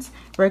excellence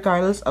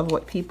regardless of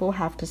what people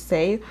have to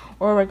say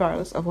or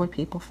regardless of what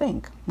people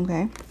think.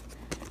 Okay,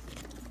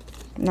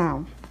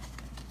 now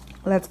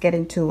let's get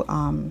into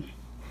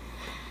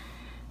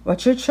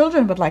what your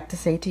children would like to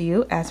say to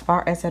you as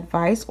far as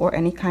advice or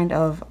any kind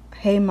of,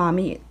 hey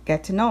mommy,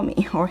 get to know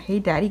me, or hey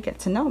daddy, get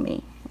to know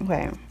me.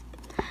 Okay,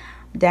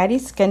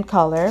 daddy's skin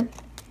color,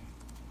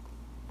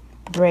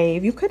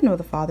 brave. You could know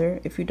the father.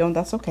 If you don't,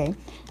 that's okay.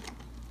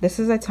 This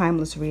is a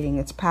timeless reading.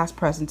 It's past,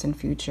 present, and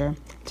future.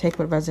 Take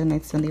what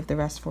resonates and leave the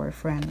rest for a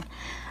friend.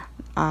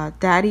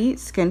 Daddy,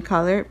 skin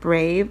color,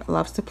 brave,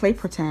 loves to play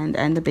pretend,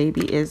 and the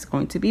baby is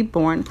going to be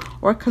born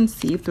or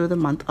conceived through the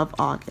month of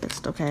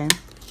August. Okay.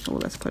 Oh,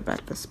 let's put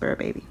back the spirit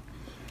baby.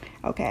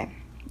 Okay.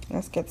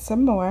 Let's get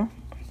some more.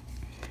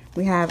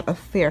 We have a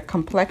fair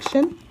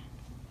complexion,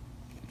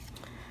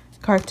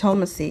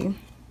 cartomacy,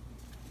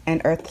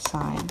 and earth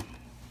sign.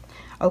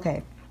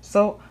 Okay,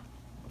 so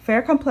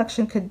fair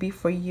complexion could be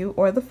for you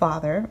or the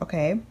father,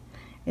 okay?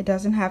 It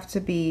doesn't have to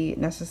be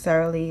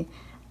necessarily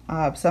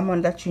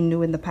someone that you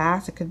knew in the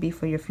past. It could be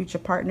for your future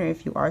partner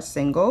if you are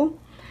single,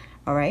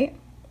 all right?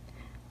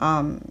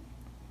 When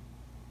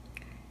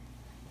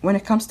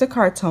it comes to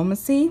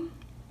cartomacy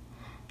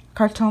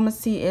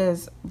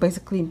is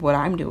basically what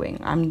I'm doing.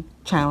 I'm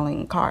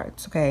channeling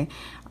cards, okay?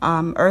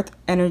 Earth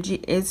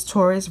energy is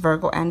Taurus,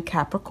 Virgo, and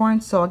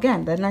Capricorn. So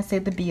again, then I say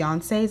the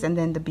Beyoncés, and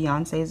then the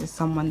Beyoncés is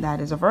someone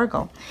that is a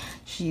Virgo.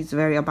 She's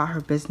very about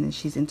her business.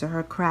 She's into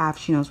her craft.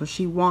 She knows what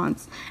she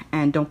wants,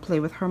 and don't play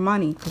with her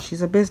money because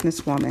she's a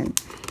businesswoman.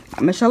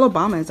 Michelle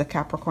Obama is a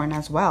Capricorn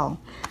as well.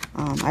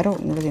 I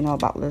don't really know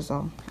about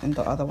Lizzo and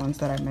the other ones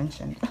that I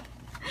mentioned.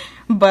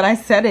 But I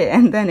said it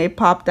and then it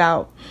popped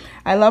out.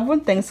 I love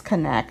when things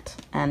connect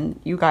and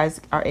you guys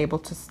are able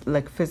to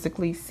like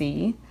physically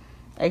see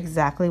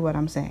exactly what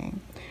I'm saying.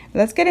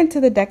 Let's get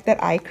into the deck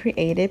that I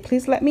created.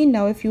 Please let me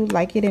know if you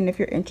like it and if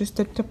you're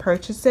interested to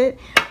purchase it.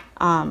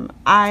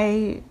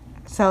 I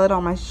sell it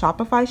on my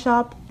Shopify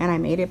shop and I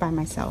made it by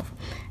myself.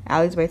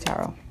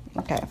 Allyswaytarot.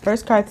 Okay,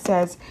 first card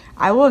says,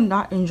 I will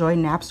not enjoy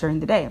naps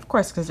during the day. Of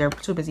course, because they're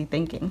too busy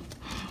thinking.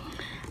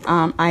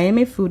 I am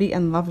a foodie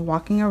and love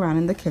walking around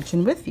in the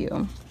kitchen with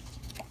you.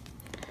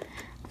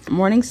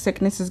 Morning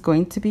sickness is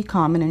going to be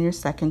common in your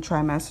second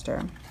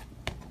trimester.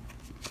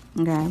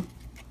 Okay.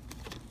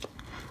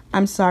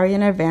 I'm sorry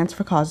in advance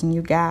for causing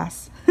you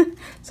gas.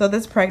 So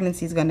this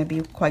pregnancy is going to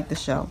be quite the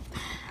show.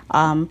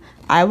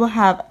 I will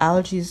have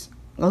allergies.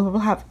 I will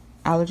have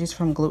allergies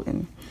from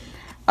gluten.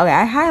 Okay,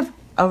 I have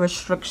a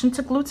restriction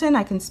to gluten.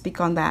 I can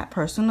speak on that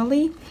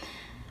personally.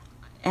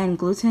 And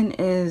gluten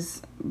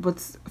is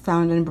what's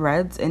found in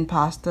breads, in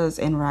pastas,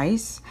 in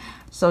rice.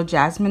 So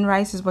jasmine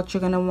rice is what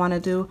you're going to want to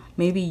do.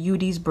 Maybe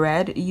UD's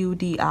bread,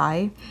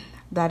 UDI.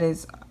 That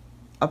is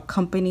a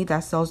company that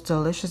sells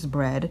delicious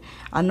bread.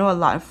 I know a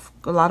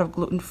lot of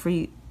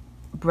gluten-free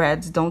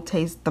breads don't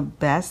taste the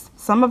best.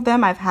 Some of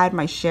them I've had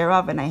my share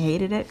of and I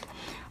hated it.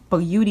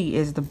 But UD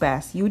is the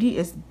best. UD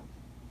is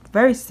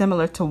very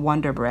similar to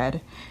Wonder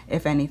Bread,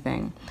 if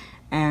anything.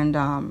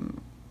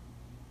 And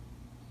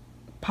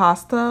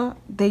pasta,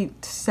 they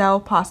sell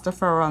pasta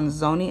for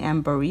Ronzoni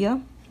and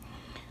Berea.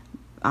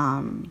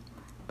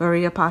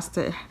 Berea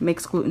pasta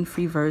makes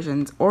gluten-free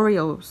versions.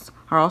 Oreos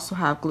also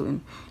have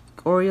gluten.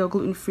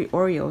 Gluten-free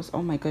Oreos.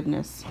 Oh my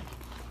goodness.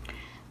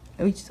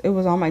 It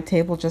was on my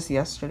table just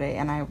yesterday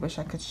and I wish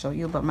I could show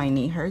you, but my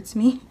knee hurts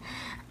me.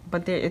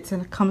 But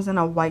it comes in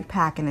a white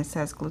pack and it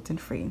says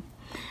gluten-free.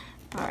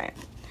 All right.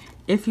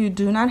 If you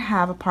do not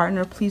have a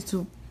partner, if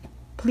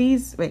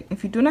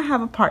you do not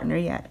have a partner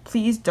yet,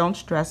 please don't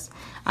stress.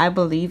 I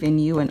believe in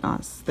you and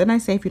us. Then I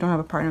say if you don't have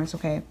a partner, it's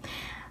okay.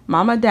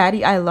 Mama,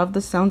 Daddy, I love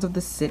the sounds of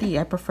the city.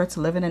 I prefer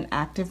to live in an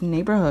active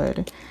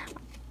neighborhood.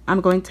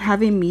 I'm going to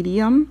have a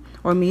medium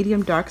or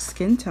medium dark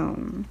skin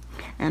tone.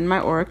 And my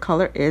aura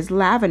color is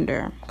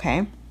lavender, okay?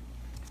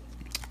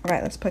 All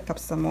right, let's pick up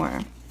some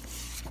more.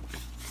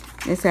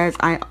 It says,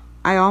 I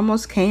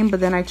almost came, but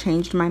then I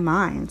changed my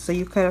mind. So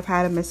you could have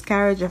had a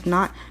miscarriage. If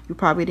not, you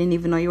probably didn't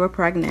even know you were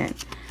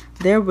pregnant.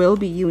 There will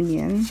be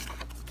union.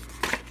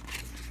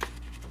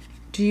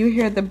 Do you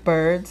hear the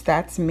birds?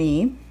 That's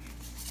me.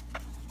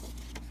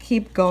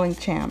 Keep going,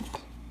 champ.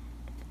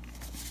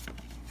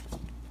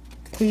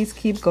 Please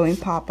keep going,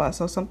 Papa.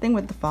 So something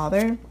with the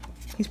father.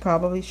 He's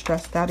probably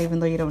stressed out even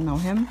though you don't know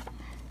him.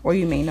 Or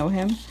you may know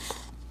him.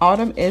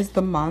 Autumn is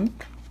the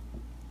month.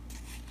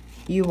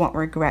 You won't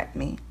regret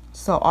me.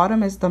 So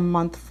autumn is the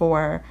month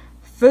for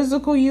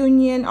physical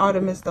union.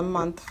 Autumn is the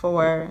month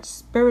for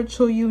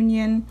spiritual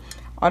union.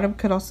 Autumn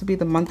could also be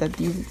the month that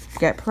you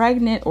get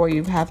pregnant or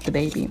you have the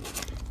baby.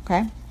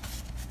 Okay?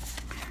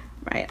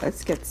 Right,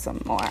 let's get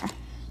some more.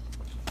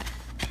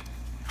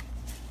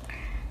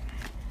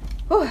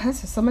 Oh,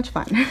 this is so much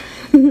fun.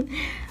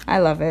 I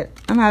love it.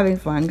 I'm having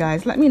fun,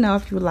 guys. Let me know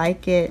if you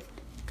like it,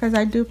 because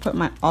I do put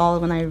my all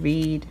when I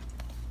read.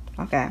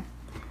 Okay.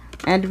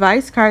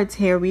 Advice cards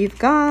here. We've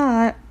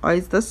got,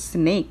 is the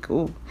snake.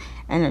 Ooh,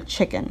 and a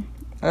chicken.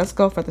 Let's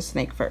go for the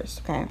snake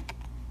first, okay?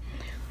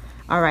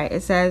 All right.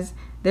 It says,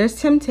 there's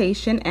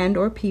temptation and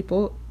or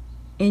people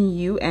in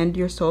you and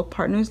your soul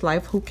partner's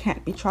life who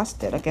can't be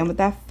trusted. Again, with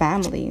that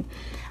family.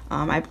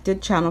 I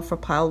did channel for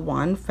pile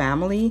 1,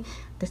 family,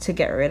 to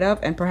get rid of,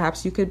 and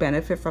perhaps you could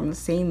benefit from the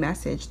same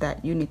message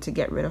that you need to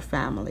get rid of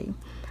family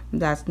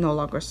that's no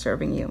longer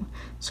serving you.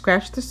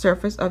 Scratch the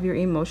surface of your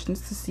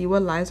emotions to see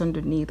what lies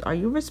underneath. Are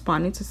you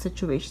responding to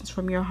situations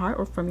from your heart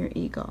or from your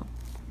ego?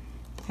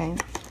 Okay,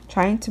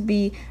 trying to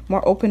be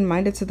more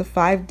open-minded to the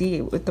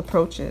 5D with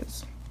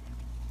approaches.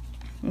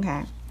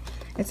 Okay,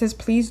 it says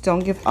please don't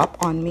give up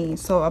on me.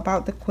 So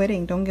about the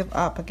quitting, don't give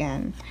up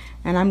again.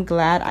 And I'm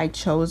glad I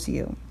chose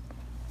you.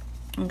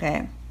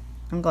 Okay,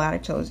 I'm glad I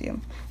chose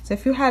you. So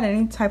if you had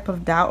any type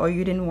of doubt or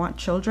you didn't want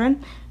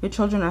children, your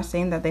children are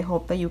saying that they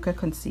hope that you could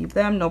conceive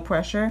them. No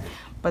pressure,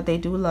 but they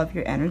do love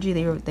your energy.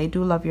 They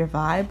do love your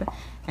vibe,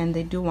 and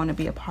they do want to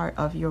be a part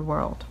of your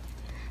world.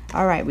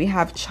 All right, we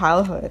have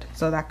childhood.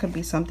 So that could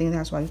be something.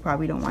 That's why you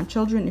probably don't want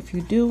children. If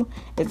you do,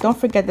 don't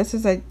forget this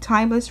is a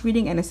timeless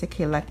reading and it's a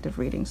collective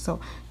reading. So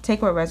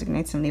take what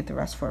resonates and leave the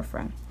rest for a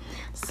friend.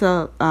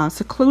 So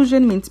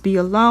seclusion means be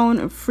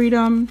alone.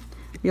 Freedom.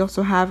 We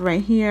also have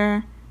right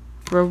here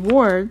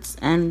rewards,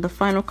 and the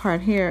final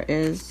card here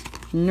is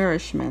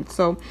nourishment.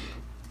 So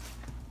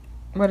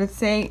what it's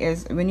saying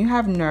is when you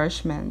have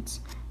nourishment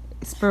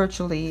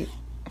spiritually,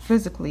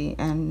 physically,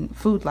 and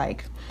food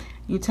like,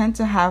 you tend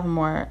to have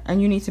more,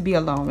 and you need to be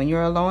alone. When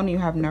you're alone, you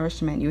have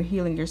nourishment, you're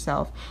healing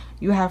yourself,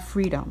 you have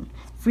freedom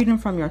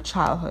from your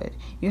childhood,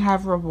 you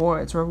have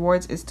rewards.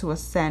 Rewards is to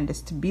ascend,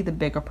 is to be the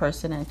bigger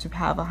person and to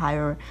have a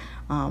higher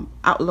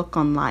outlook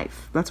on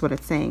life. That's what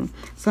it's saying.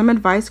 Some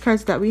advice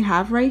cards that we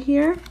have right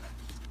here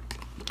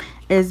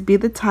is be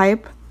the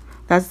type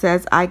that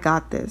says I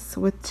got this,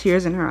 with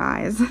tears in her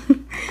eyes.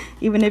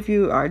 Even if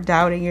you are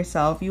doubting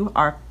yourself, you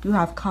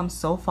have come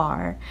so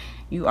far.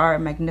 You are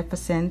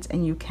magnificent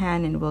and you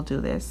can and will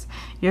do this.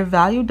 Your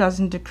value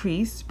doesn't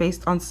decrease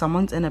based on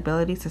someone's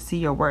inability to see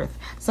your worth.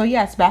 So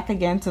yes, back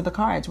again to the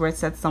cards where it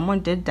said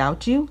someone did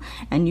doubt you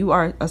and you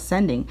are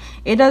ascending.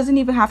 It doesn't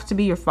even have to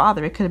be your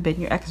father. It could have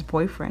been your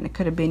ex-boyfriend. It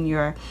could have been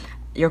your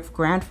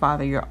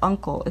grandfather, your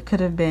uncle. It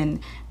could have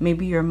been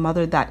maybe your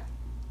mother that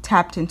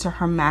tapped into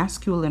her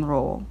masculine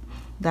role.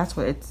 That's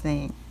what it's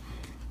saying.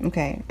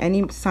 Okay,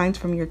 any signs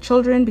from your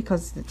children,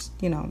 because it's,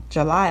 you know,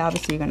 July,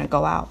 obviously you're going to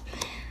go out.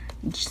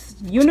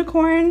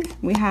 unicorn,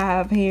 we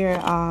have here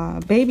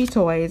baby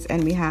toys,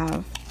 and we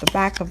have the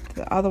back of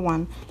the other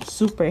one,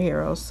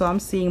 superheroes. So I'm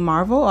seeing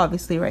Marvel,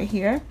 obviously right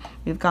here.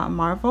 We've got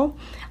Marvel.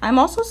 I'm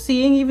also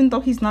seeing, even though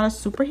he's not a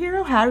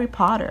superhero, Harry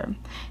Potter.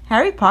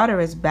 Harry Potter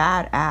is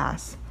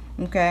badass.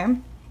 Okay,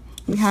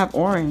 we have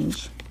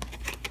orange.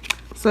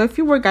 So if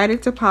you were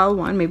guided to pile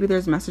 1, maybe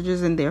there's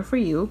messages in there for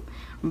you,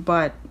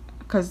 but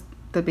because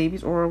the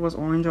baby's aura was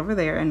orange over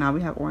there, and now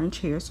we have orange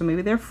here, so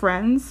maybe they're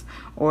friends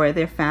or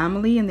they're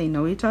family and they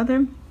know each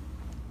other.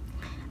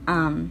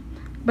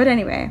 But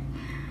anyway,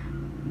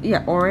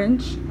 yeah,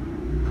 orange.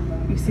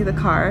 You see the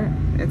car,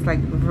 it's like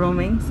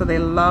roaming, so they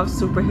love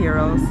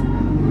superheroes.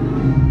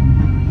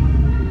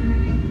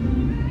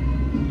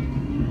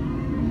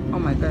 Oh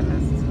my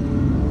goodness,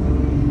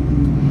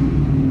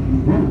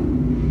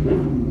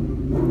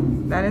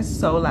 that is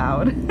so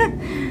loud.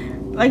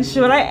 Like,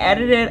 should I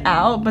edit it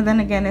out? But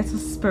then again, it's a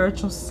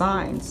spiritual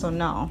sign, so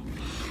no.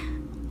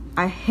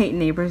 I hate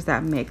neighbors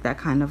that make that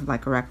kind of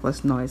like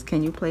reckless noise.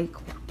 Can you play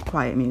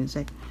quiet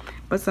music?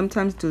 But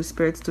sometimes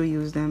spirits do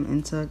use them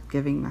into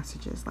giving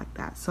messages like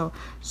that. So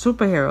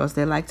superheroes,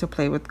 they like to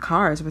play with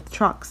cars, with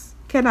trucks.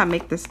 Cannot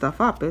make this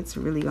stuff up. It's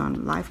really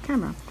on live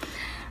camera.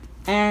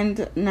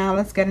 And now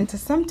let's get into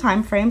some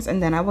time frames,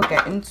 and then I will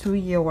get into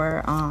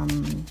your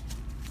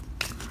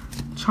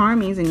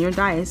charmies and your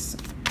dice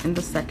in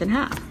the second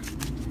half.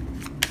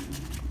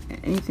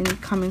 Anything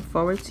coming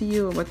forward to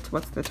you, or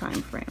what's the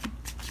time frame?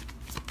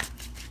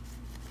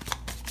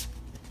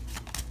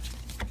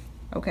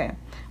 Okay,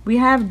 we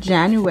have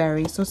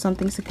January, so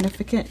something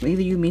significant.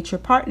 Either you meet your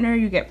partner,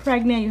 you get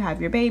pregnant, you have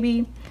your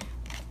baby.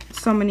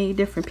 So many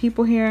different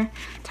people here.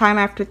 Time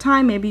after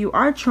time, maybe you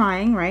are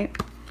trying, right?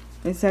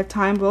 It said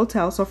time will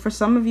tell. So for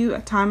some of you,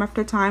 time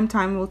after time,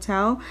 time will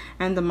tell.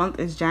 And the month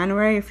is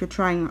January if you're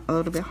trying a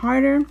little bit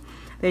harder.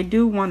 They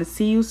do want to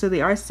see you, so they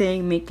are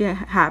saying make it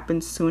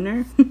happen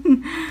sooner.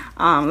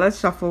 Let's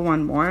shuffle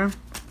one more.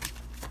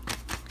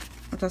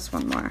 Just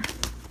one more.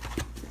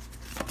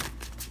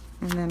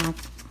 And then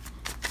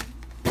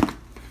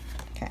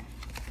okay.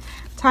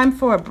 Time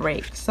for a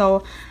break.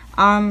 So,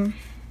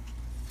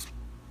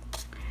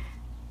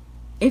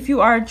 if you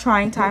are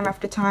trying time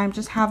after time,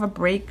 just have a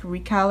break,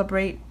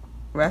 recalibrate,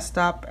 rest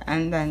up,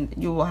 and then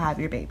you will have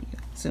your baby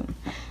soon.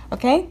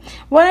 Okay,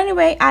 well,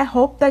 anyway, I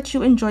hope that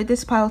you enjoyed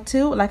this pile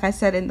too. Like I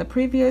said in the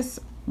previous,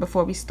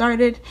 before we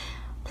started,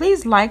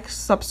 please like,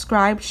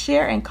 subscribe,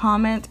 share, and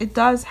comment. It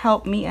does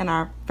help me and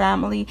our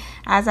family.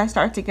 As I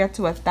start to get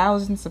to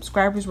 1,000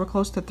 subscribers, we're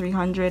close to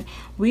 300.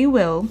 We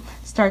will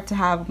start to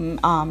have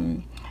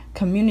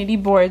community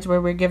boards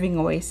where we're giving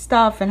away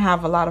stuff and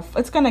have a lot of,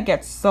 it's gonna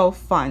get so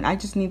fun. I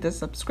just need the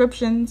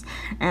subscriptions,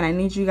 and I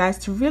need you guys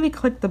to really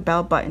click the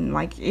bell button.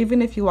 Like,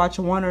 even if you watch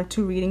 1 or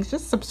 2 readings,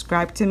 just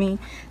subscribe to me,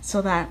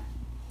 so that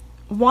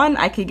 1,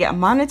 I could get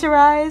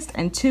monetized,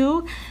 and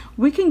 2,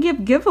 we can give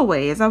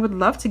giveaways. I would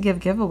love to give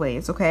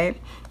giveaways, okay?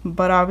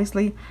 But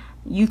obviously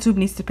YouTube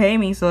needs to pay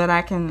me so that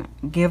I can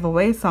give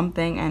away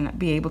something and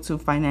be able to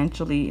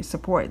financially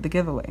support the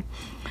giveaway.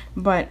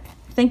 But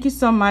thank you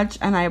so much,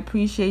 and I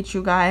appreciate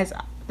you guys.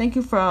 Thank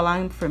you for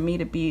allowing for me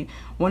to be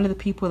one of the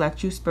people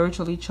that you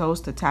spiritually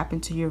chose to tap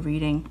into your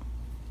reading.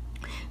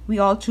 We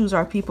all choose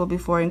our people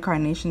before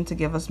incarnation to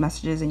give us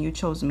messages, and you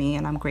chose me,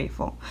 and I'm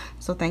grateful.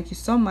 So thank you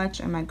so much,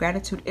 and my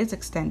gratitude is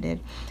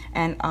extended.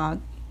 And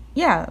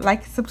yeah,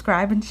 like,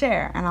 subscribe, and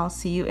share, and I'll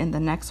see you in the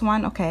next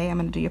one. Okay, I'm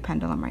gonna do your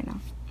pendulum right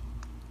now.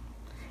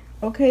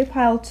 Okay,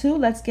 pile 2,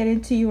 let's get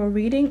into your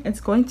reading. It's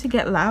going to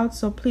get loud,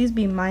 so please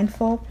be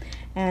mindful.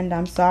 And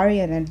I'm sorry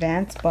in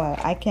advance,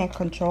 but I can't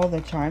control the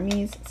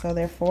charmies, so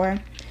therefore,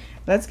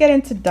 let's get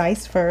into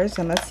dice first,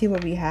 and let's see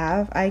what we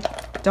have. I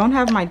don't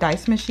have my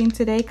dice machine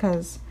today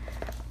because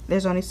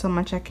there's only so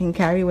much I can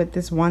carry with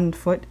this 1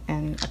 foot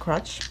and a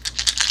crutch.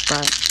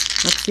 But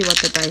let's see what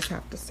the dice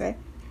have to say.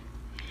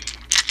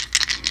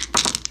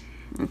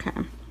 Okay.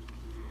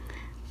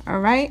 All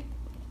right.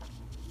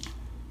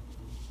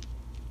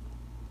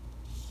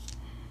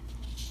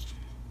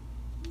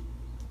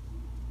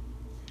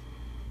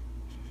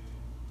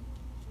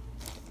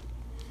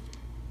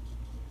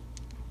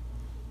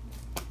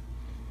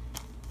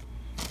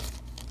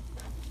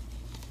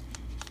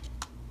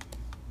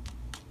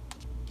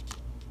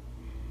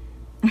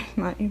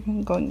 Not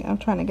even going, I'm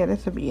trying to get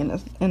it to be in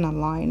a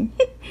line.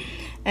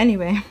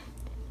 Anyway,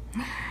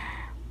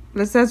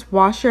 it says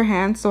wash your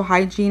hands. So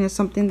hygiene is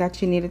something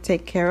that you need to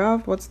take care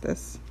of. What's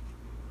this?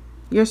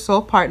 Your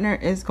soul partner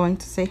is going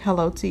to say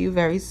hello to you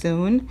very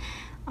soon.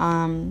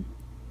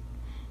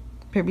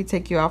 Maybe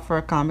take you out for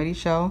a comedy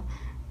show.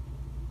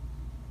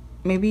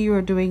 Maybe you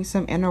are doing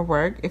some inner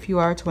work if you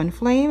are a twin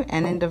flame,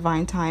 and in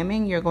divine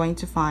timing you're going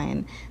to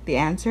find the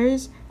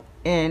answers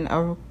in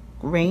a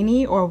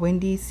rainy or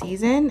windy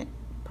season,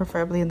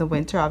 preferably in the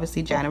winter.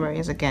 Obviously January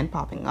is again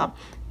popping up,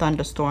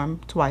 thunderstorm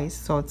twice,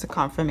 so it's a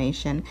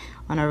confirmation.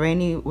 On a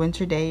rainy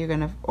winter day,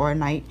 or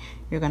night,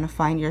 you're gonna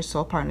find your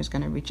soul partner is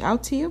gonna reach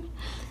out to you.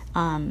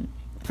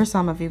 For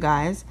some of you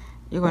guys,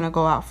 you're gonna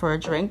go out for a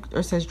drink, or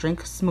it says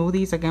drink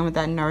smoothies again with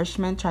that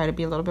nourishment. Try to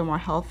be a little bit more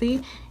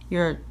healthy.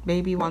 Your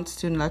baby wants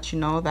to let you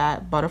know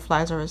that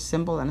butterflies are a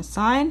symbol and a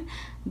sign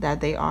that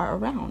they are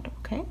around,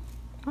 okay?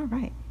 All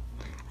right.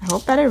 I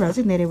hope that it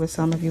resonated with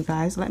some of you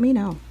guys. Let me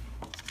know.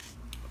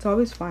 It's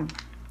always fun.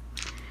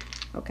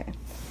 Okay.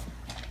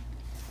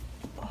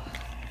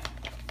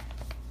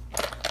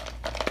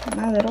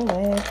 My little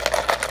leg.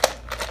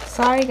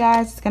 Sorry,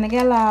 guys. It's going to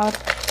get loud.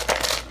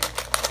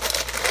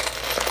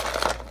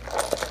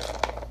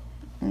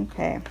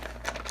 Okay.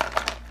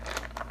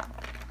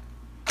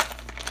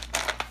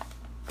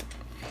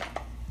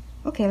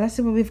 Okay, let's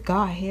see what we've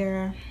got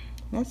here.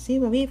 Let's see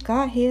what we've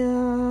got here.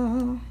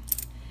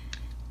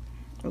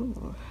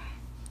 Ooh.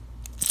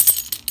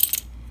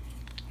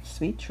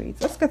 Sweet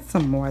treats. Let's get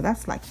some more.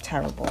 That's like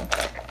terrible.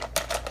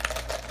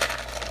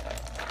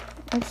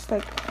 It's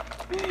like,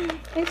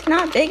 it's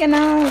not big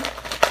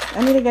enough.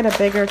 I need to get a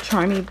bigger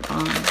charmy,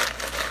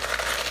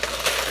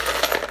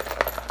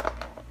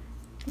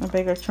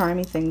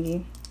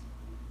 thingy.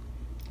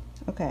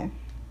 Okay.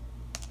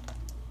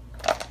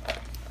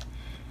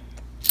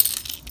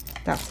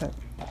 That's it.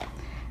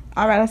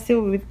 All right, let's see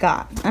what we've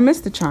got. I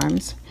missed the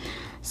charms.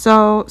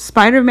 So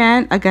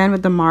Spider-Man, again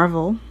with the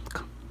Marvel.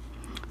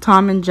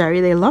 Tom and Jerry,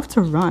 they love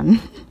to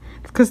run.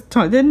 Because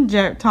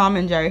didn't Tom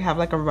and Jerry have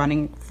like a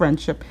running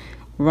friendship?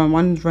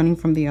 One's running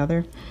from the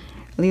other.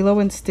 Lilo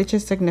and Stitch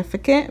is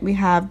significant. We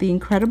have The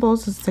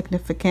Incredibles is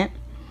significant.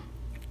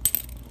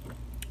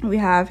 We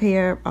have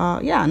here,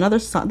 yeah, another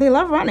son. They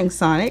love running.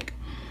 Sonic.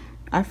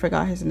 I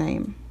forgot his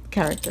name.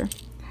 Character.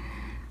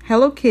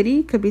 Hello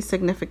Kitty could be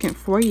significant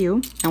for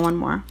you. And one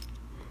more.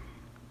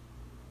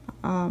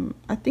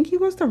 I think he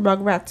was the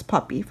Rugrats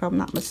puppy, if I'm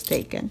not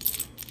mistaken.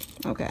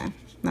 Okay,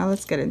 now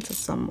let's get into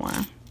some more.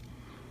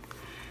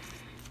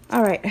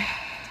 All right.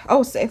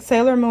 Oh,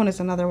 Sailor Moon is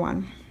another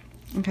one.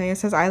 Okay, it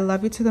says, I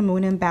love you to the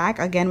moon and back.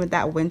 Again, with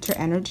that winter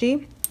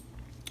energy.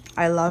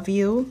 I love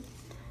you.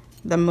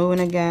 The moon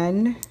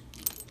again.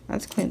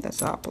 Let's clean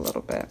this up a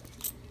little bit.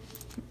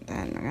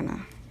 Then we're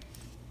gonna...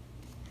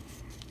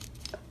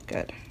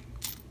 Good.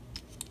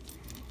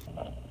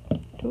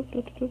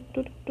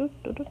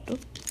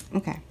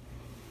 Okay.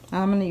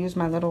 Now I'm going to use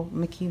my little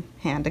Mickey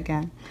hand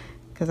again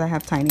because I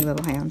have tiny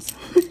little hands.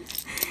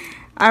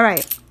 All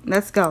right,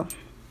 let's go.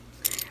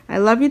 I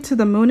love you to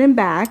the moon and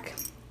back.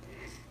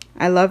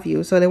 I love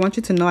you. So they want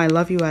you to know I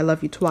love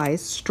you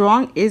twice.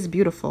 Strong is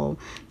beautiful.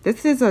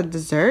 This is a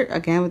dessert,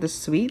 again, with the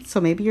sweet. So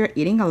maybe you're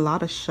eating a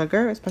lot of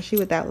sugar, especially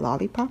with that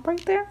lollipop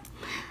right there.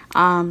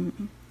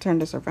 Turn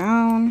this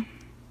around.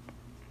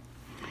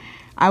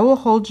 I will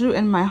hold you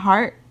in my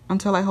heart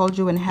until I hold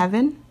you in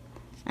heaven.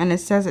 And it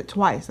says it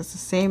twice. It's the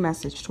same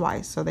message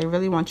twice. So they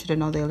really want you to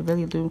know, they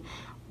really do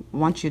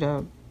want you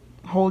to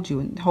hold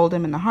you and hold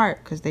them in the heart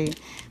because they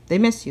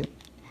miss you.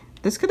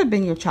 This could have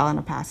been your child in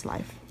a past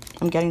life.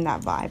 I'm getting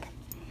that vibe.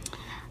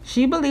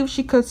 She believed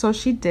she could, so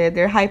she did.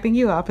 They're hyping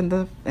you up in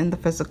the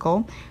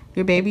physical.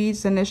 Your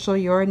baby's initial,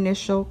 your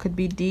initial could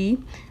be D.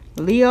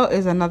 Leo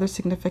is another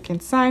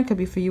significant sign. Could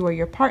be for you or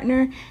your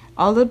partner.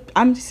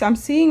 I'm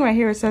seeing right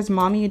here, it says,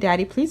 Mommy and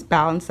Daddy, please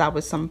balance that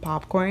with some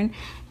popcorn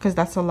because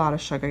that's a lot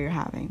of sugar you're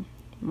having.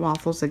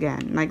 Waffles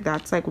again. Like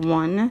that's like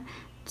 1,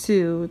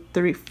 2,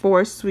 3,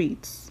 4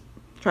 sweets.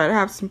 Try to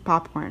have some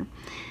popcorn.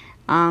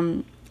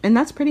 And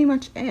that's pretty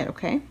much it,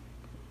 okay?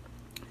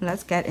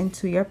 Let's get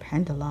into your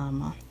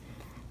pendulum.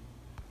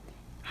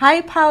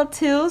 Hi pile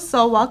 2,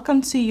 so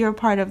welcome to your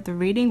part of the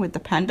reading with the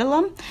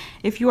pendulum.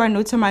 If you are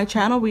new to my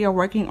channel, we are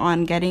working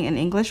on getting an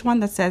English one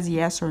that says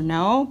yes or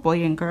no,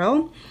 boy and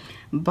girl.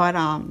 But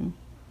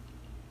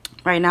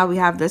right now we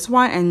have this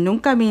one, and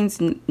nunca means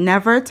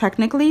never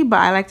technically, but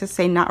I like to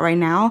say not right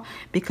now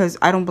because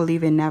I don't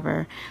believe in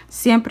never.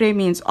 Siempre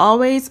means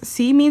always,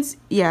 sí means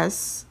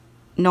yes,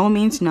 no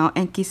means no,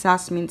 and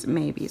quizás means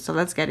maybe. So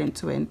let's get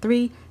into it in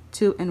 3,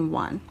 2, and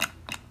 1.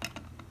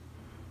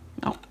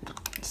 Oh.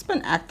 It's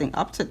been acting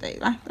up today.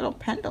 Like little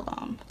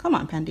pendulum. Come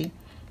on, Pendy.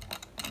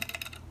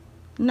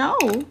 No.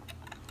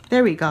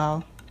 There we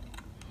go.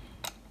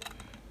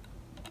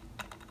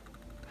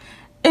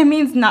 It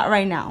means not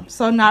right now.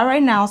 So not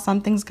right now,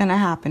 something's gonna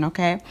happen,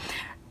 okay?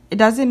 It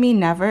doesn't mean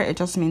never. It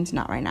just means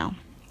not right now.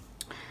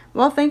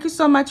 Well, thank you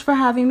so much for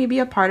having me be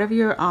a part of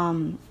your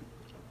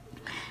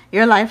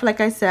life,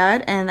 like I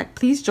said. And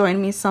please join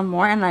me some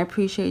more, and I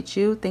appreciate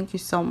you. Thank you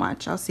so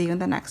much. I'll see you in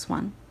the next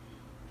one.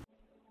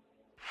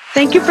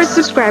 Thank you for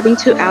subscribing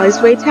to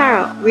Ally's Way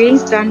Tarot,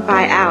 readings done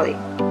by Ally.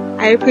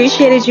 I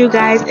appreciated you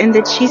guys in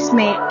the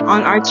Chisme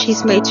on our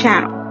Chisme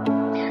channel.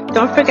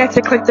 Don't forget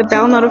to click the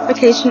bell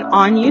notification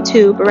on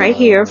YouTube right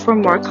here for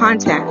more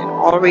content and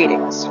all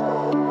readings.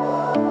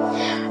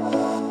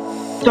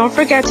 Don't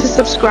forget to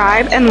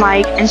subscribe and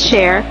like and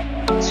share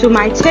to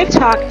my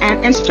TikTok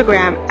and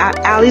Instagram at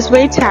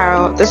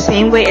Allyswaytarot, the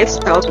same way it's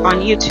spelled on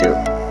YouTube.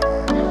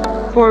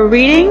 For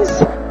readings,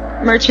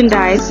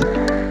 merchandise,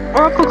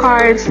 oracle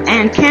cards,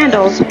 and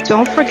candles,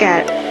 don't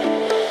forget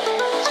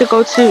to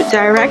go to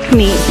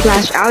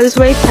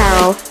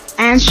directme/Allyswaytarot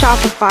and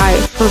Shopify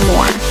for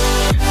more.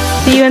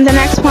 See you in the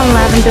next one,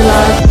 Lavender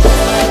Loves.